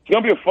be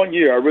a fun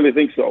year. I really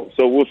think so.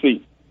 So we'll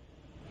see.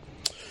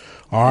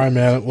 All right,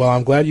 man. Well,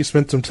 I'm glad you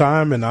spent some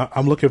time, and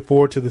I'm looking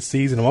forward to the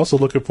season. I'm also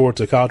looking forward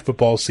to college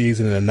football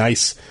season and a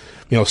nice,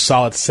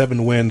 solid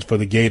 7 wins for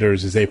the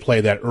Gators as they play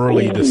that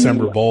early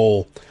December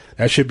bowl.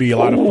 That should be a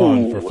lot of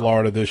fun for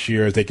Florida this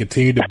year as they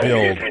continue to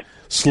build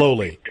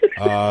slowly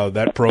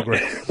that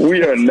program.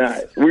 We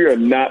are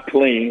not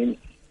playing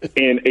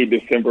in a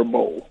December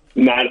bowl.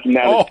 Not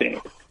a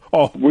chance.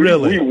 Oh,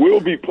 really? We will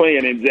be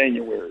playing in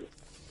January.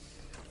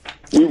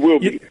 We will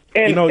be.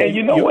 And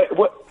you know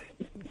what?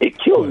 It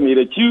kills me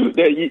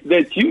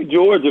that you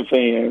Georgia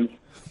fans,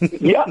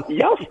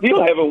 y'all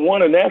still haven't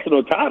won a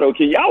national title.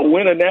 Can y'all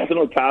win a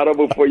national title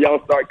before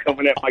y'all start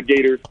coming at my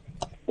Gators?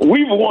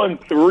 We've won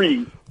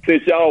 3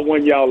 since y'all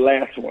won y'all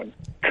last one.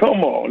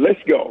 Come on,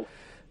 let's go.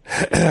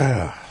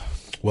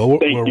 Well,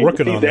 we're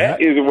working on that.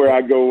 That is where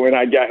I go when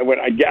I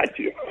got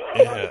you.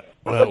 Yeah.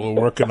 Well,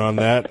 we're working on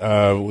that.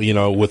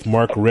 With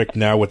Mark Richt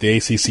now with the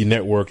ACC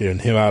network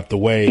and him out the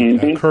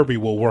way, Kirby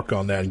will work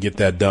on that and get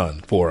that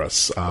done for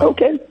us.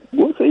 Okay,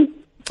 we'll see.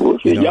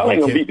 Y'all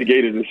ain't gonna beat the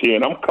Gators this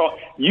year, and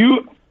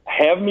you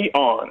have me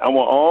on. I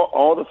want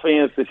all the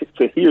fans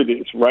to hear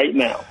this right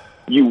now.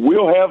 You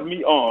will have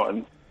me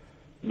on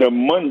the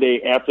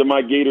Monday after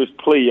my Gators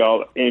play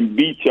y'all and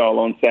beat y'all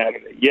on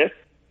Saturday. Yes.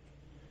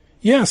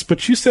 Yes,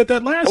 but you said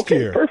that last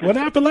year. Perfect. What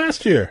happened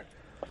last year?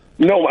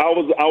 No, I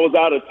was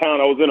out of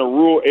town. I was in a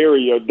rural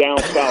area down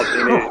south,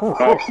 and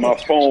my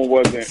phone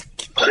wasn't.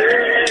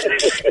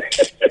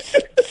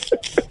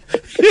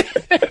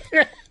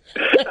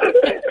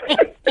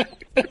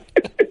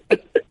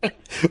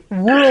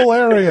 Rural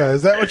area,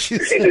 is that what you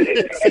said?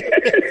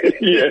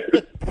 Yes.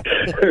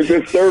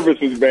 The service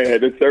was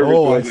bad.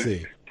 I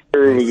see.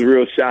 It was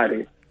real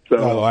shoddy.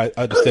 So. I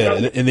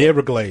understand. In the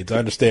Everglades, I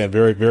understand.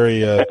 Very,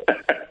 very,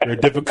 very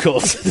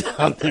difficult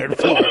down there in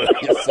Florida.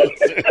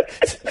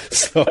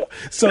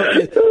 So,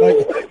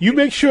 you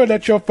make sure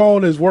that your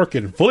phone is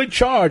working fully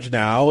charged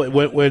now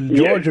when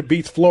Georgia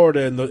beats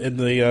Florida in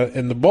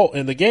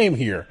the game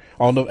here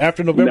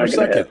after November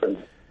 2nd.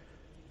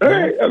 All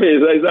right. I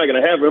mean, it's not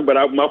going to happen, but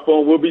my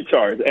phone will be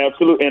charged.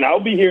 Absolutely. And I'll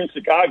be here in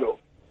Chicago.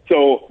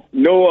 So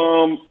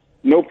no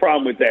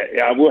problem with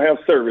that. I will have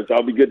service.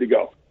 I'll be good to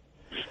go.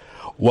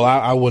 Well,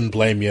 I wouldn't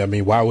blame you. I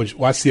mean,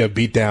 why see a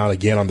beatdown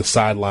again on the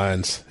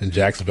sidelines in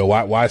Jacksonville?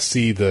 Why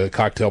see the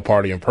cocktail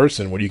party in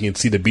person when you can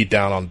see the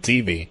beatdown on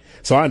TV?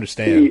 So I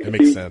understand. It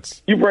makes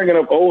sense. You bringing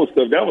up old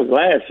stuff. That was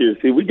last year.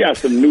 See, we got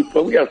some new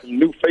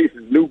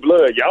faces, new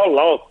blood. Y'all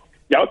lost.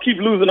 Y'all keep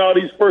losing all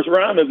these first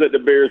rounders that the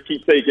Bears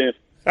keep taking.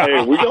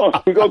 Hey, we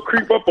gonna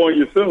creep up on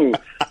you soon.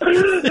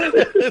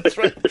 That's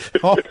right.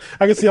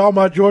 I can see all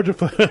my Georgia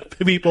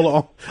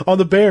people on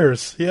the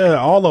Bears. Yeah,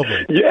 all of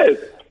them. Yes,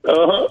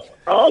 all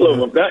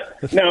of them.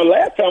 Now,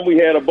 last time we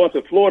had a bunch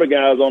of Florida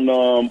guys on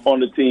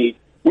the team,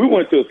 we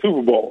went to a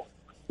Super Bowl.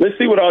 Let's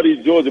see what all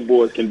these Georgia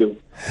boys can do.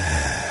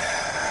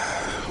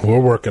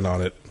 We're working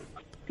on it.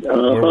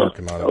 We're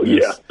working on it. Oh,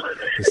 yeah.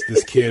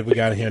 This kid we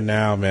got here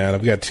now, man.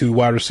 We got 2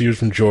 wide receivers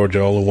from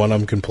Georgia. Only one of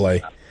them can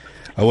play.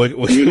 We got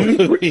two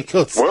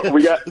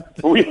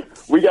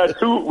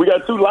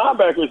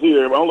linebackers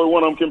here. Only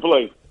one of them can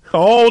play.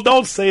 Oh,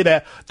 don't say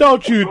that!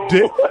 Don't you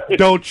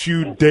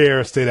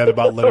dare say that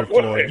about Leonard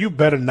Floyd. You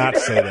better not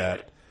say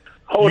that.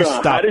 Hold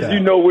on. How did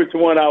you know which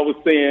one I was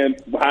saying?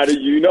 How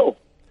did you know?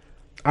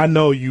 I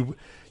know you.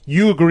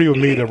 You agree with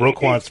me that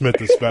Roquan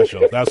Smith is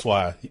special. That's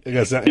why.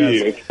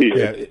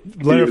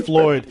 Leonard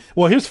Floyd.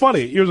 Well, here's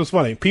what's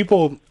funny.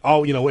 People,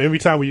 every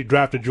time we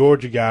draft a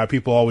Georgia guy,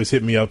 people always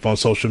hit me up on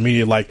social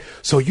media like,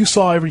 so you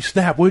saw every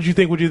snap. What did you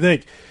think?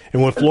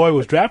 And when Floyd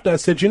was drafted, I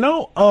said,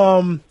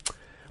 Leonard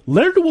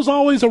was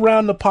always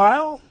around the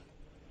pile.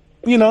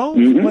 When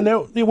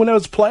there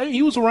was play,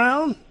 he was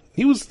around.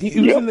 He was in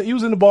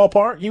the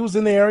ballpark. He was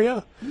in the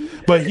area,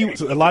 but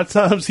a lot of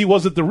times he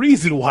wasn't the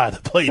reason why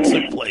the play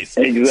took place.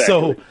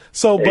 Exactly.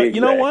 But you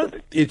know what?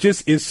 It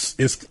just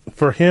is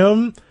for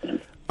him.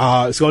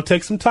 It's going to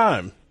take some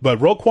time. But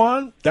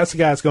Roquan, that's the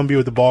guy that's going to be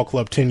with the ball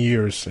club 10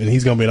 years, and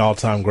he's going to be an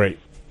all-time great.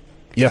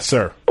 Yes,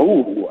 sir.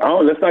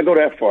 Oh, let's not go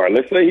that far.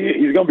 Let's say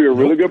he's going to be a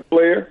really good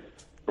player.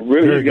 He's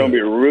going to be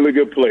a really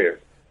good player.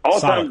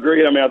 All-time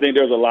great. I mean, I think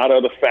there's a lot of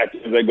other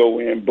factors that go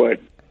in, but.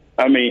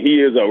 I mean, he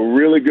is a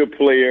really good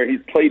player.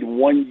 He's played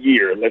 1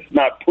 year. Let's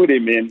not put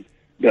him in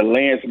the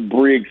Lance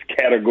Briggs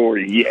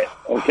category yet,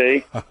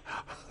 okay?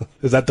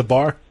 Is that the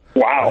bar?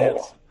 Wow.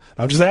 Lance.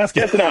 I'm just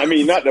asking. That's not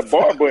the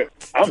bar, but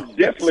I'm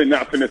definitely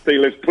not going to say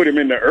let's put him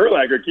in the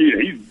Urlacher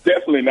kid. He's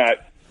definitely not.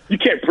 You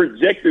can't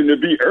project him to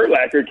be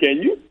Urlacher,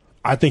 can you?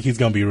 I think he's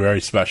going to be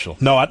very special.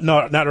 No,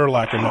 not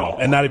Urlacher, no.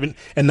 And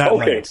not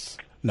Lance.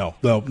 No,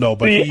 but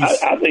see,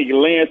 I think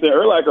Lance and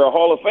Urlacher are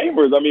Hall of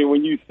Famers. I mean,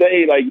 when you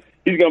say, like,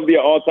 he's going to be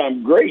an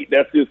all-time great,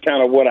 that's just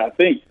kind of what I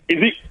think.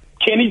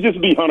 Can he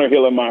just be Hunter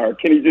Hillenmeyer?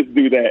 Can he just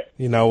do that?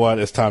 You know what?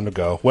 It's time to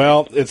go.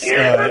 Well, it's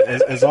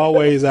as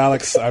always,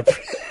 Alex.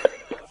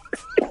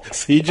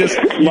 You just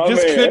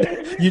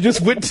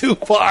went too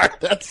far.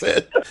 That's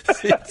it.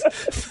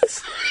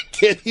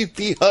 Can he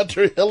be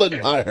Hunter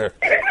Hillenmeyer?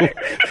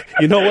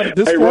 You know what? At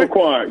this point,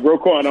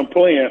 Roquan, I'm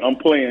playing.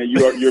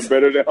 You're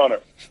better than Hunter.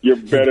 You're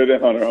better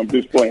than Hunter. I'm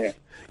just playing.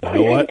 You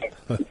know what?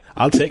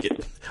 I'll take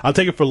it. I'll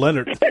take it for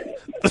Leonard.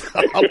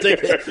 I'll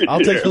take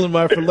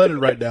Hillenmeyer for Leonard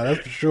right now.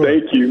 That's for sure.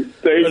 Thank you.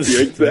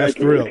 Exactly. That's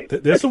real.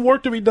 There's some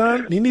work to be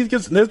done. He needs to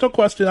get. There's no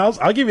question.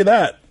 I'll give you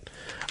that.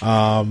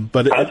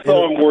 But I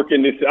saw him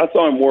working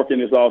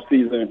this off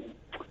season.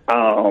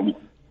 I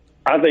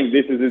think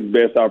this is his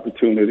best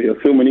opportunity.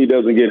 Assuming he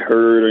doesn't get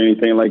hurt or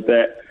anything like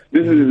that,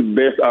 this is his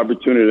best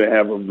opportunity to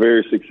have a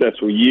very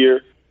successful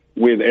year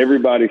with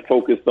everybody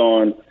focused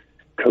on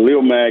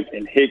Khalil Mack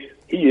and Hicks,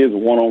 he is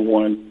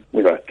one-on-one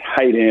with a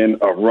tight end,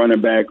 a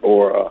running back,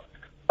 or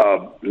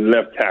a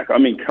left tackle. I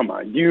mean, come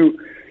on.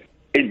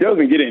 It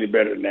doesn't get any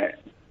better than that.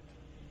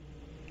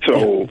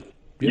 So,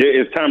 yeah,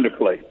 it's time to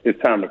play.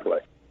 It's time to play.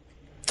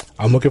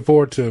 I'm looking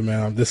forward to it,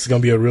 man. This is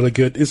going to be a really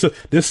good.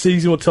 This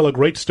season will tell a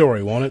great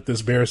story, won't it?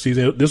 This Bears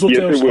season, this will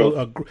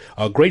tell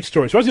a great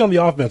story, especially on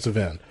the offensive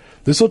end.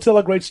 This will tell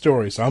a great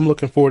story. So I'm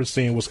looking forward to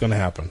seeing what's going to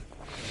happen.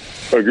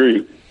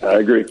 Agreed. I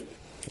agree.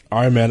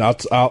 All right, man.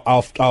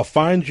 I'll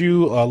find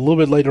you a little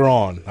bit later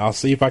on. I'll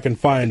see if I can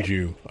find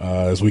you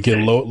as we get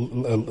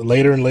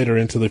later and later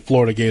into the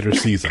Florida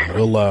Gators season.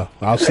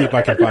 I'll see if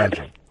I can find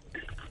you.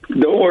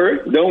 Don't worry.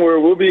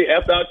 We'll be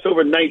after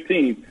October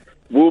 19th.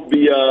 We'll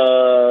be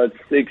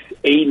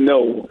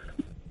 6-8-0.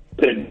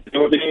 The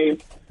Notre Dame.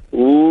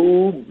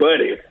 Ooh,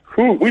 buddy.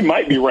 We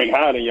might be ranked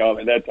higher than y'all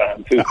at that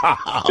time, too.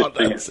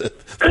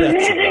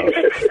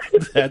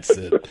 That's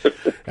it.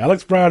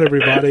 Alex Brown,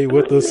 everybody,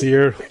 with us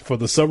here for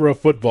the Summer of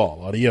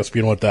Football on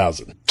ESPN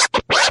 1000.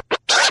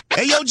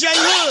 Hey, yo, Jay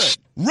Hood,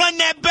 run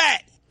that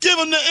back. Give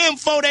them the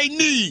info they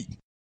need.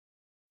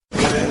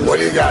 What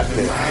do you got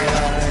there?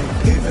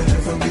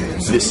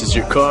 This is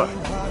your car.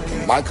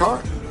 My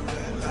car?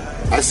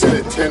 I said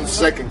a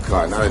 10-second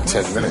car, not a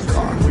 10-minute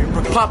car.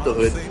 Pop the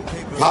hood.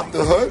 Pop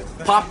the hood?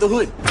 Pop the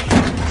hood.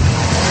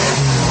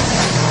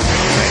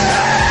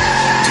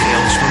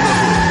 Tales from the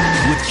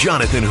Hood with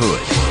Jonathan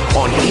Hood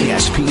on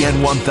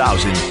ESPN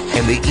 1000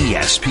 and the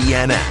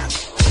ESPN app.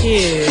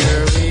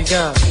 Here we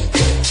go.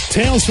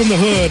 Tales from the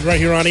Hood right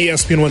here on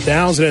ESPN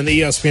 1000 and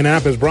the ESPN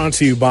app is brought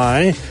to you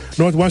by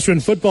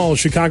Northwestern Football,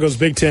 Chicago's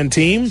Big Ten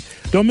team.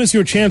 Don't miss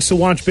your chance to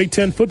watch Big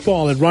Ten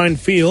football at Ryan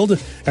Field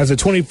as the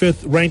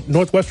 25th ranked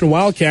Northwestern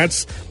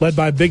Wildcats, led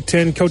by Big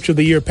Ten Coach of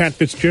the Year Pat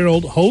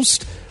Fitzgerald,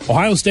 host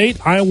Ohio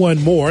State, Iowa,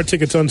 and more.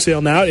 Tickets on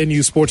sale now at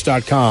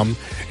nusports.com.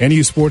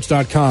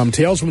 nusports.com.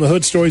 Tales from the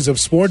Hood, stories of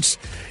sports,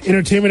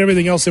 entertainment,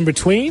 everything else in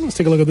between. Let's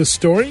take a look at this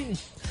story.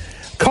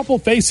 Couple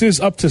faces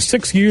up to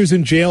 6 years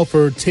in jail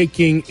for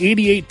taking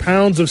 88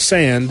 pounds of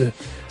sand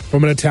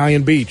from an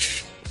Italian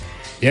beach.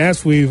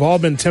 Yes, we've all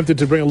been tempted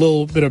to bring a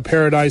little bit of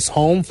paradise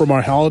home from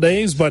our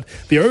holidays, but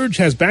the urge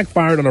has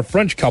backfired on a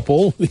French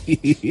couple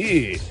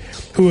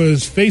who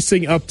is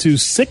facing up to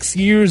 6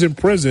 years in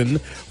prison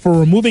for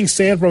removing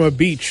sand from a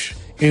beach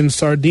in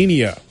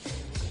Sardinia,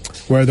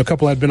 where the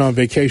couple had been on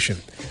vacation.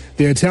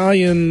 The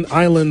Italian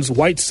island's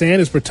white sand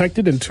is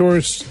protected, and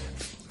tourists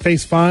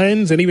face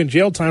fines and even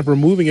jail time for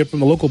removing it from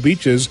the local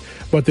beaches,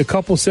 but the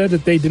couple said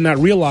that they did not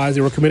realize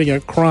they were committing a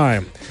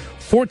crime.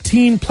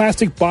 14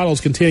 plastic bottles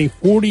containing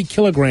 40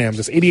 kilograms,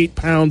 that's 88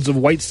 pounds of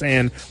white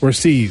sand, were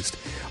seized.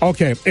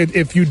 Okay,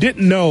 if you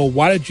didn't know,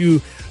 why did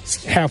you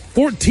have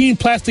 14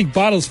 plastic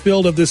bottles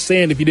filled of this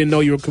sand if you didn't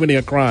know you were committing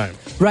a crime?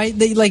 Right?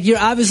 You're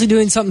obviously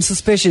doing something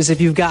suspicious if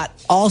you've got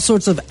all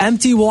sorts of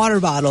empty water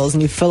bottles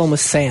and you fill them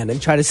with sand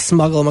and try to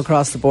smuggle them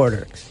across the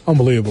border.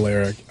 Unbelievable,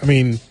 Eric. I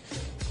mean,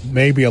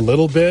 maybe a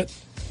little bit.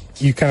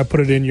 You kind of put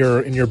it in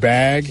your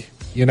bag,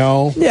 you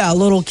know? Yeah, a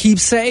little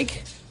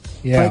keepsake.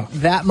 Yeah. But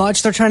that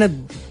much? They're trying to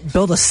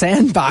build a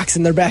sandbox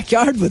in their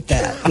backyard with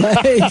that.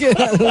 I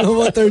don't know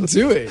what they're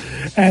doing.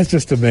 That's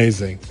just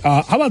amazing.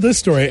 How about this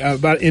story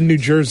about in New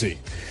Jersey?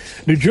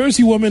 New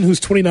Jersey woman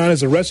who's 29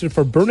 is arrested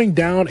for burning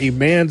down a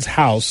man's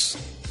house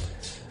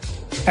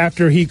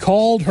after he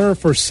called her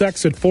for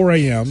sex at 4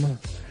 a.m.,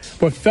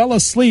 but fell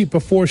asleep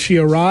before she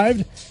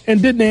arrived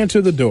and didn't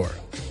answer the door.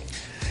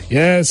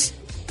 Yes,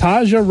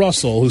 Taja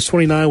Russell, who's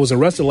 29, was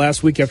arrested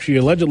last week after she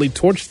allegedly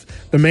torched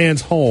the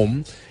man's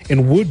home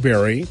in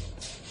Woodbury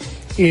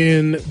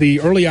in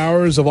the early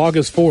hours of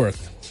August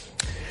 4th.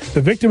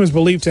 The victim is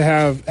believed to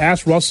have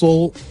asked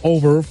Russell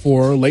over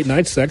for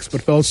late-night sex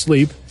but fell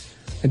asleep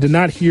and did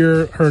not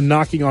hear her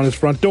knocking on his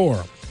front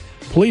door.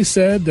 Police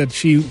said that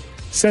she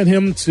sent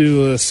him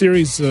to a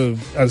series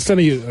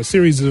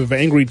of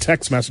angry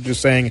text messages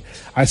saying,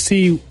 "I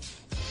see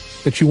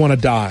that you want to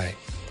die.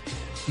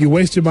 You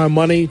wasted my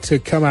money to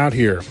come out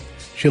here."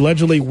 She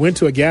allegedly went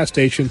to a gas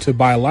station to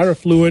buy lighter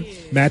fluid,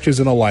 matches,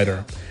 and a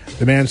lighter.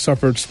 The man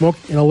suffered smoke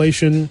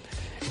inhalation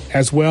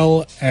as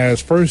well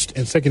as first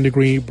and second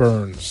degree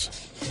burns.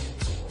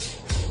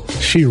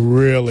 She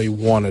really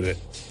wanted it.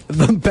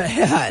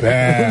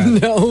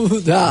 Bad. No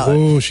doubt.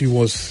 Oh, she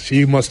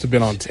must have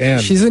been on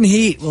 10. She's in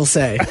heat, we'll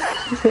say. I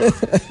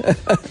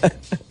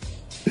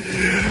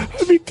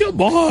mean,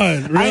 come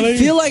on, really? I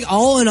feel like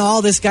all in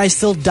all, this guy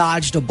still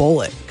dodged a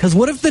bullet. Because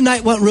what if the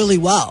night went really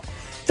well?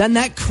 Then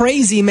that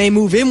crazy may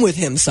move in with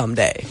him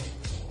someday.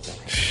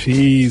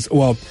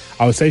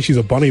 I would say she's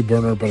a bunny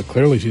burner, but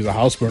clearly she's a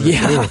house burner.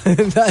 Yeah,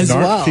 as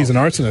well. She's an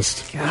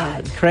arsonist.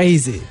 God,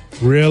 crazy.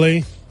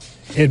 Really?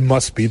 It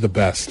must be the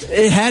best.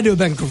 It had to have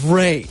been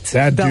great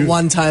that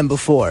one time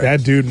before.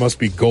 That dude must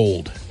be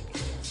gold.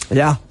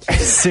 Yeah,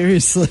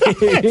 seriously.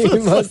 He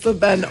must have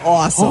been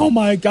awesome. Oh,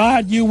 my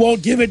God, you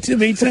won't give it to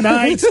me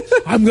tonight?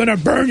 I'm going to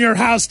burn your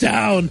house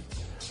down.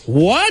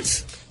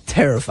 What?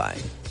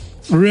 Terrifying.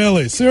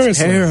 Really?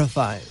 Seriously?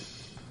 Terrifying.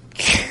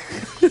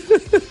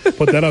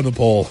 Put that on the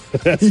poll.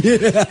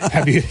 Yeah.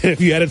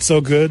 Have you had it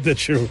so good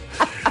that you're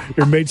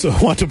Your mates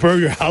want to burn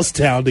your house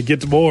down to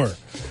get more.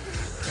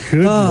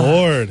 Good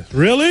Lord.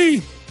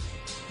 Really?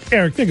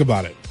 Eric, think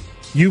about it.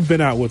 You've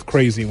been out with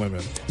crazy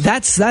women.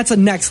 That's a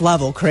next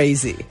level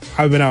crazy.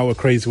 I've been out with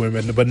crazy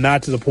women, but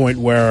not to the point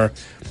where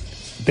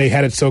they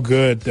had it so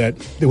good that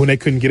when they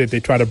couldn't get it, they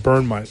tried to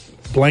burn my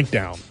blank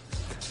down.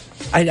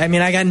 I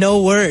mean, I got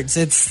no words.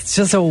 It's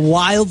just a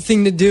wild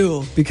thing to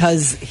do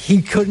because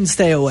he couldn't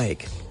stay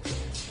awake.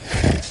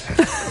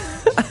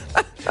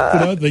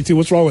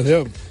 What's wrong with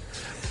him?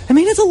 I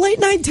mean, it's a late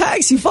night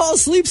text. You fall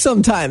asleep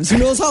sometimes. Who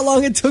knows how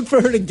long it took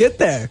for her to get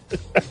there?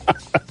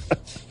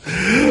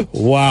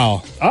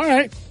 Wow. All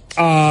right.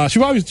 She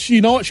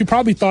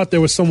probably thought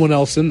there was someone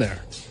else in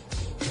there.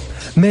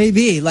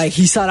 Maybe. Like,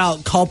 he sought out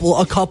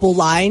a couple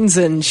lines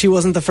and she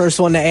wasn't the first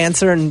one to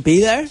answer and be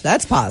there?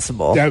 That's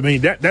possible. I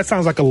mean, that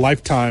sounds like a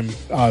Lifetime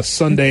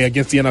Sunday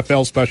against the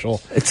NFL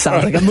special. It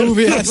sounds like a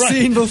movie I've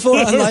seen before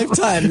on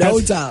Lifetime, no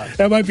doubt.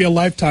 That might be a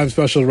Lifetime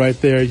special right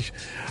there.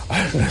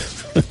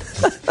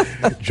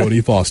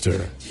 Jodie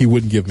Foster, he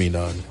wouldn't give me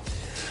none.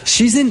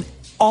 She's in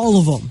all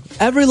of them.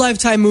 Every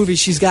Lifetime movie,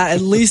 she's got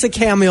at least a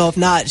cameo. If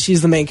not,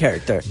 she's the main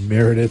character.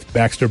 Meredith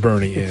Baxter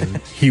Burney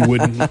in. He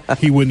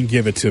wouldn't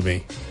give it to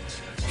me.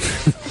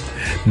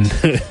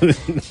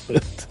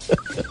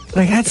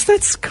 Like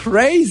that's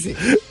crazy.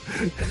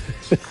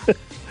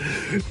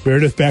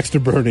 Meredith Baxter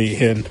Burney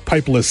in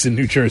Pipeless in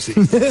New Jersey.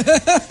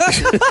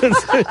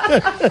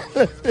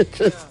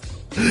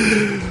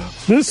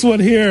 This one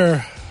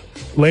here,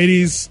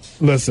 ladies,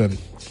 listen,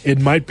 it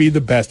might be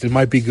the best, it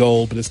might be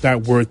gold, but it's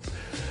not worth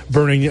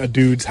burning a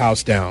dude's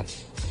house down.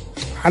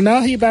 I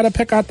know he better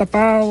pick out the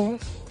phone.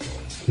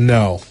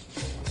 No.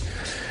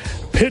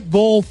 Pit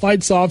bull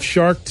fights off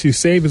shark to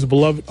save his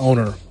beloved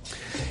owner.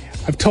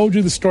 I've told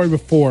you the story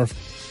before,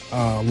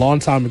 a long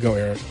time ago,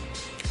 Eric.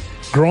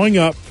 Growing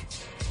up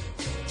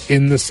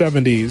in the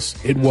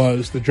 70s, it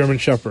was the German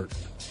Shepherd.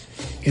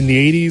 In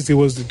the 80s, it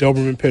was the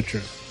Doberman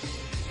Pinscher.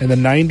 In the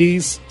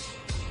 90s,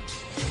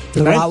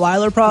 the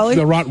Rottweiler, probably?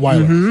 The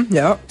Rottweiler. Mm-hmm,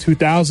 yeah.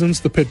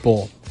 2000s, the Pit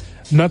Bull.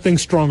 Nothing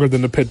stronger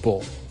than the Pit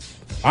Bull.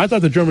 I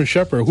thought the German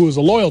Shepherd, who was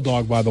a loyal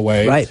dog, by the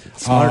way. Right.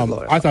 Smart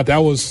loyal. I thought that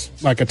was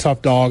like a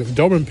tough dog.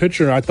 The Doberman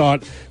Pinscher, I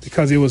thought,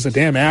 because he was a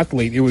damn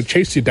athlete, it would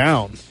chase you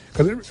down.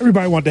 Because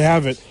everybody wanted to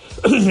have it.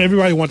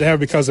 Everybody wanted to have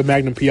it because of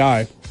Magnum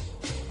P.I.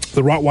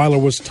 The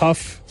Rottweiler was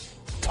tough.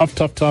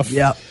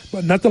 Yeah.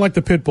 But nothing like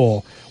the Pit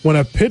Bull. When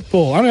a Pit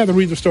Bull, I don't have to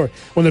read the story.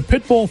 When the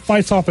Pit Bull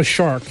fights off a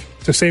shark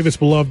to save its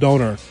beloved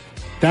owner,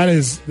 that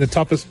is the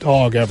toughest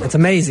dog ever. It's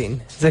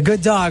amazing. It's a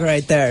good dog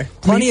right there.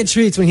 Plenty of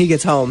treats when he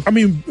gets home. I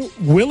mean,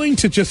 willing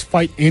to just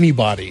fight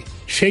anybody,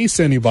 chase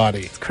anybody.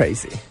 It's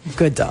crazy.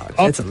 Good dog.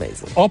 It's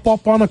amazing. Up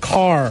on a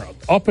car,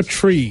 up a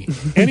tree,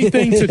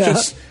 anything to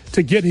just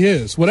to get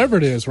his, whatever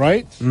it is,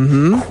 right?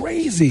 Mm-hmm.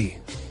 Crazy.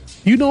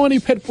 You know any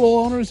pit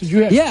bull owners? Did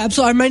you have? Yeah,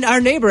 absolutely. Our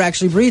neighbor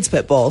actually breeds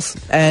pit bulls,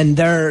 and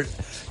they're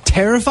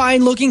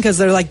terrifying looking because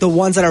they're like the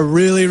ones that are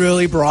really,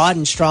 really broad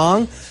and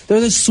strong.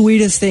 They're the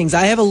sweetest things.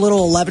 I have a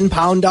little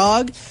 11-pound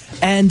dog,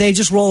 and they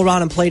just roll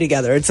around and play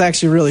together. It's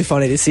actually really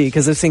funny to see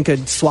because this thing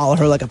could swallow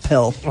her like a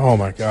pill. Oh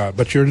my God!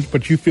 But you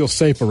feel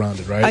safe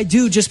around it, right? I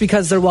do, just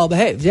because they're well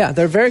behaved. Yeah,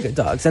 they're very good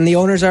dogs, and the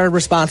owners are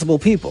responsible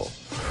people.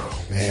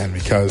 Man,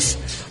 because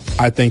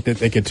I think that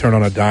they could turn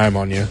on a dime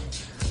on you.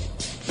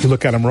 You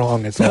look at them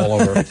wrong, it's all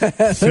over.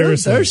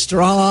 Seriously. They're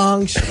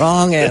strong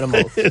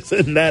animals.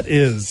 And that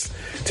is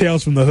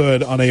Tales from the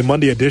Hood on a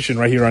Monday edition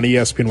right here on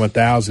ESPN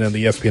 1000 and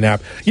the ESPN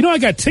app. You know, I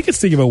got tickets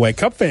to give away.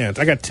 Cup fans,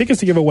 I got tickets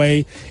to give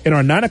away in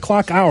our 9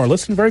 o'clock hour.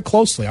 Listen very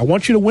closely. I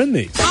want you to win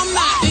these. I'm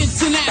not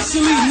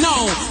internationally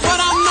known, but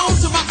I'm known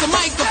to rock the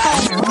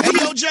microphone. Hey,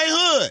 yo, J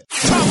Hood,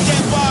 talk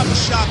that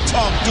barbershop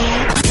talk, dude.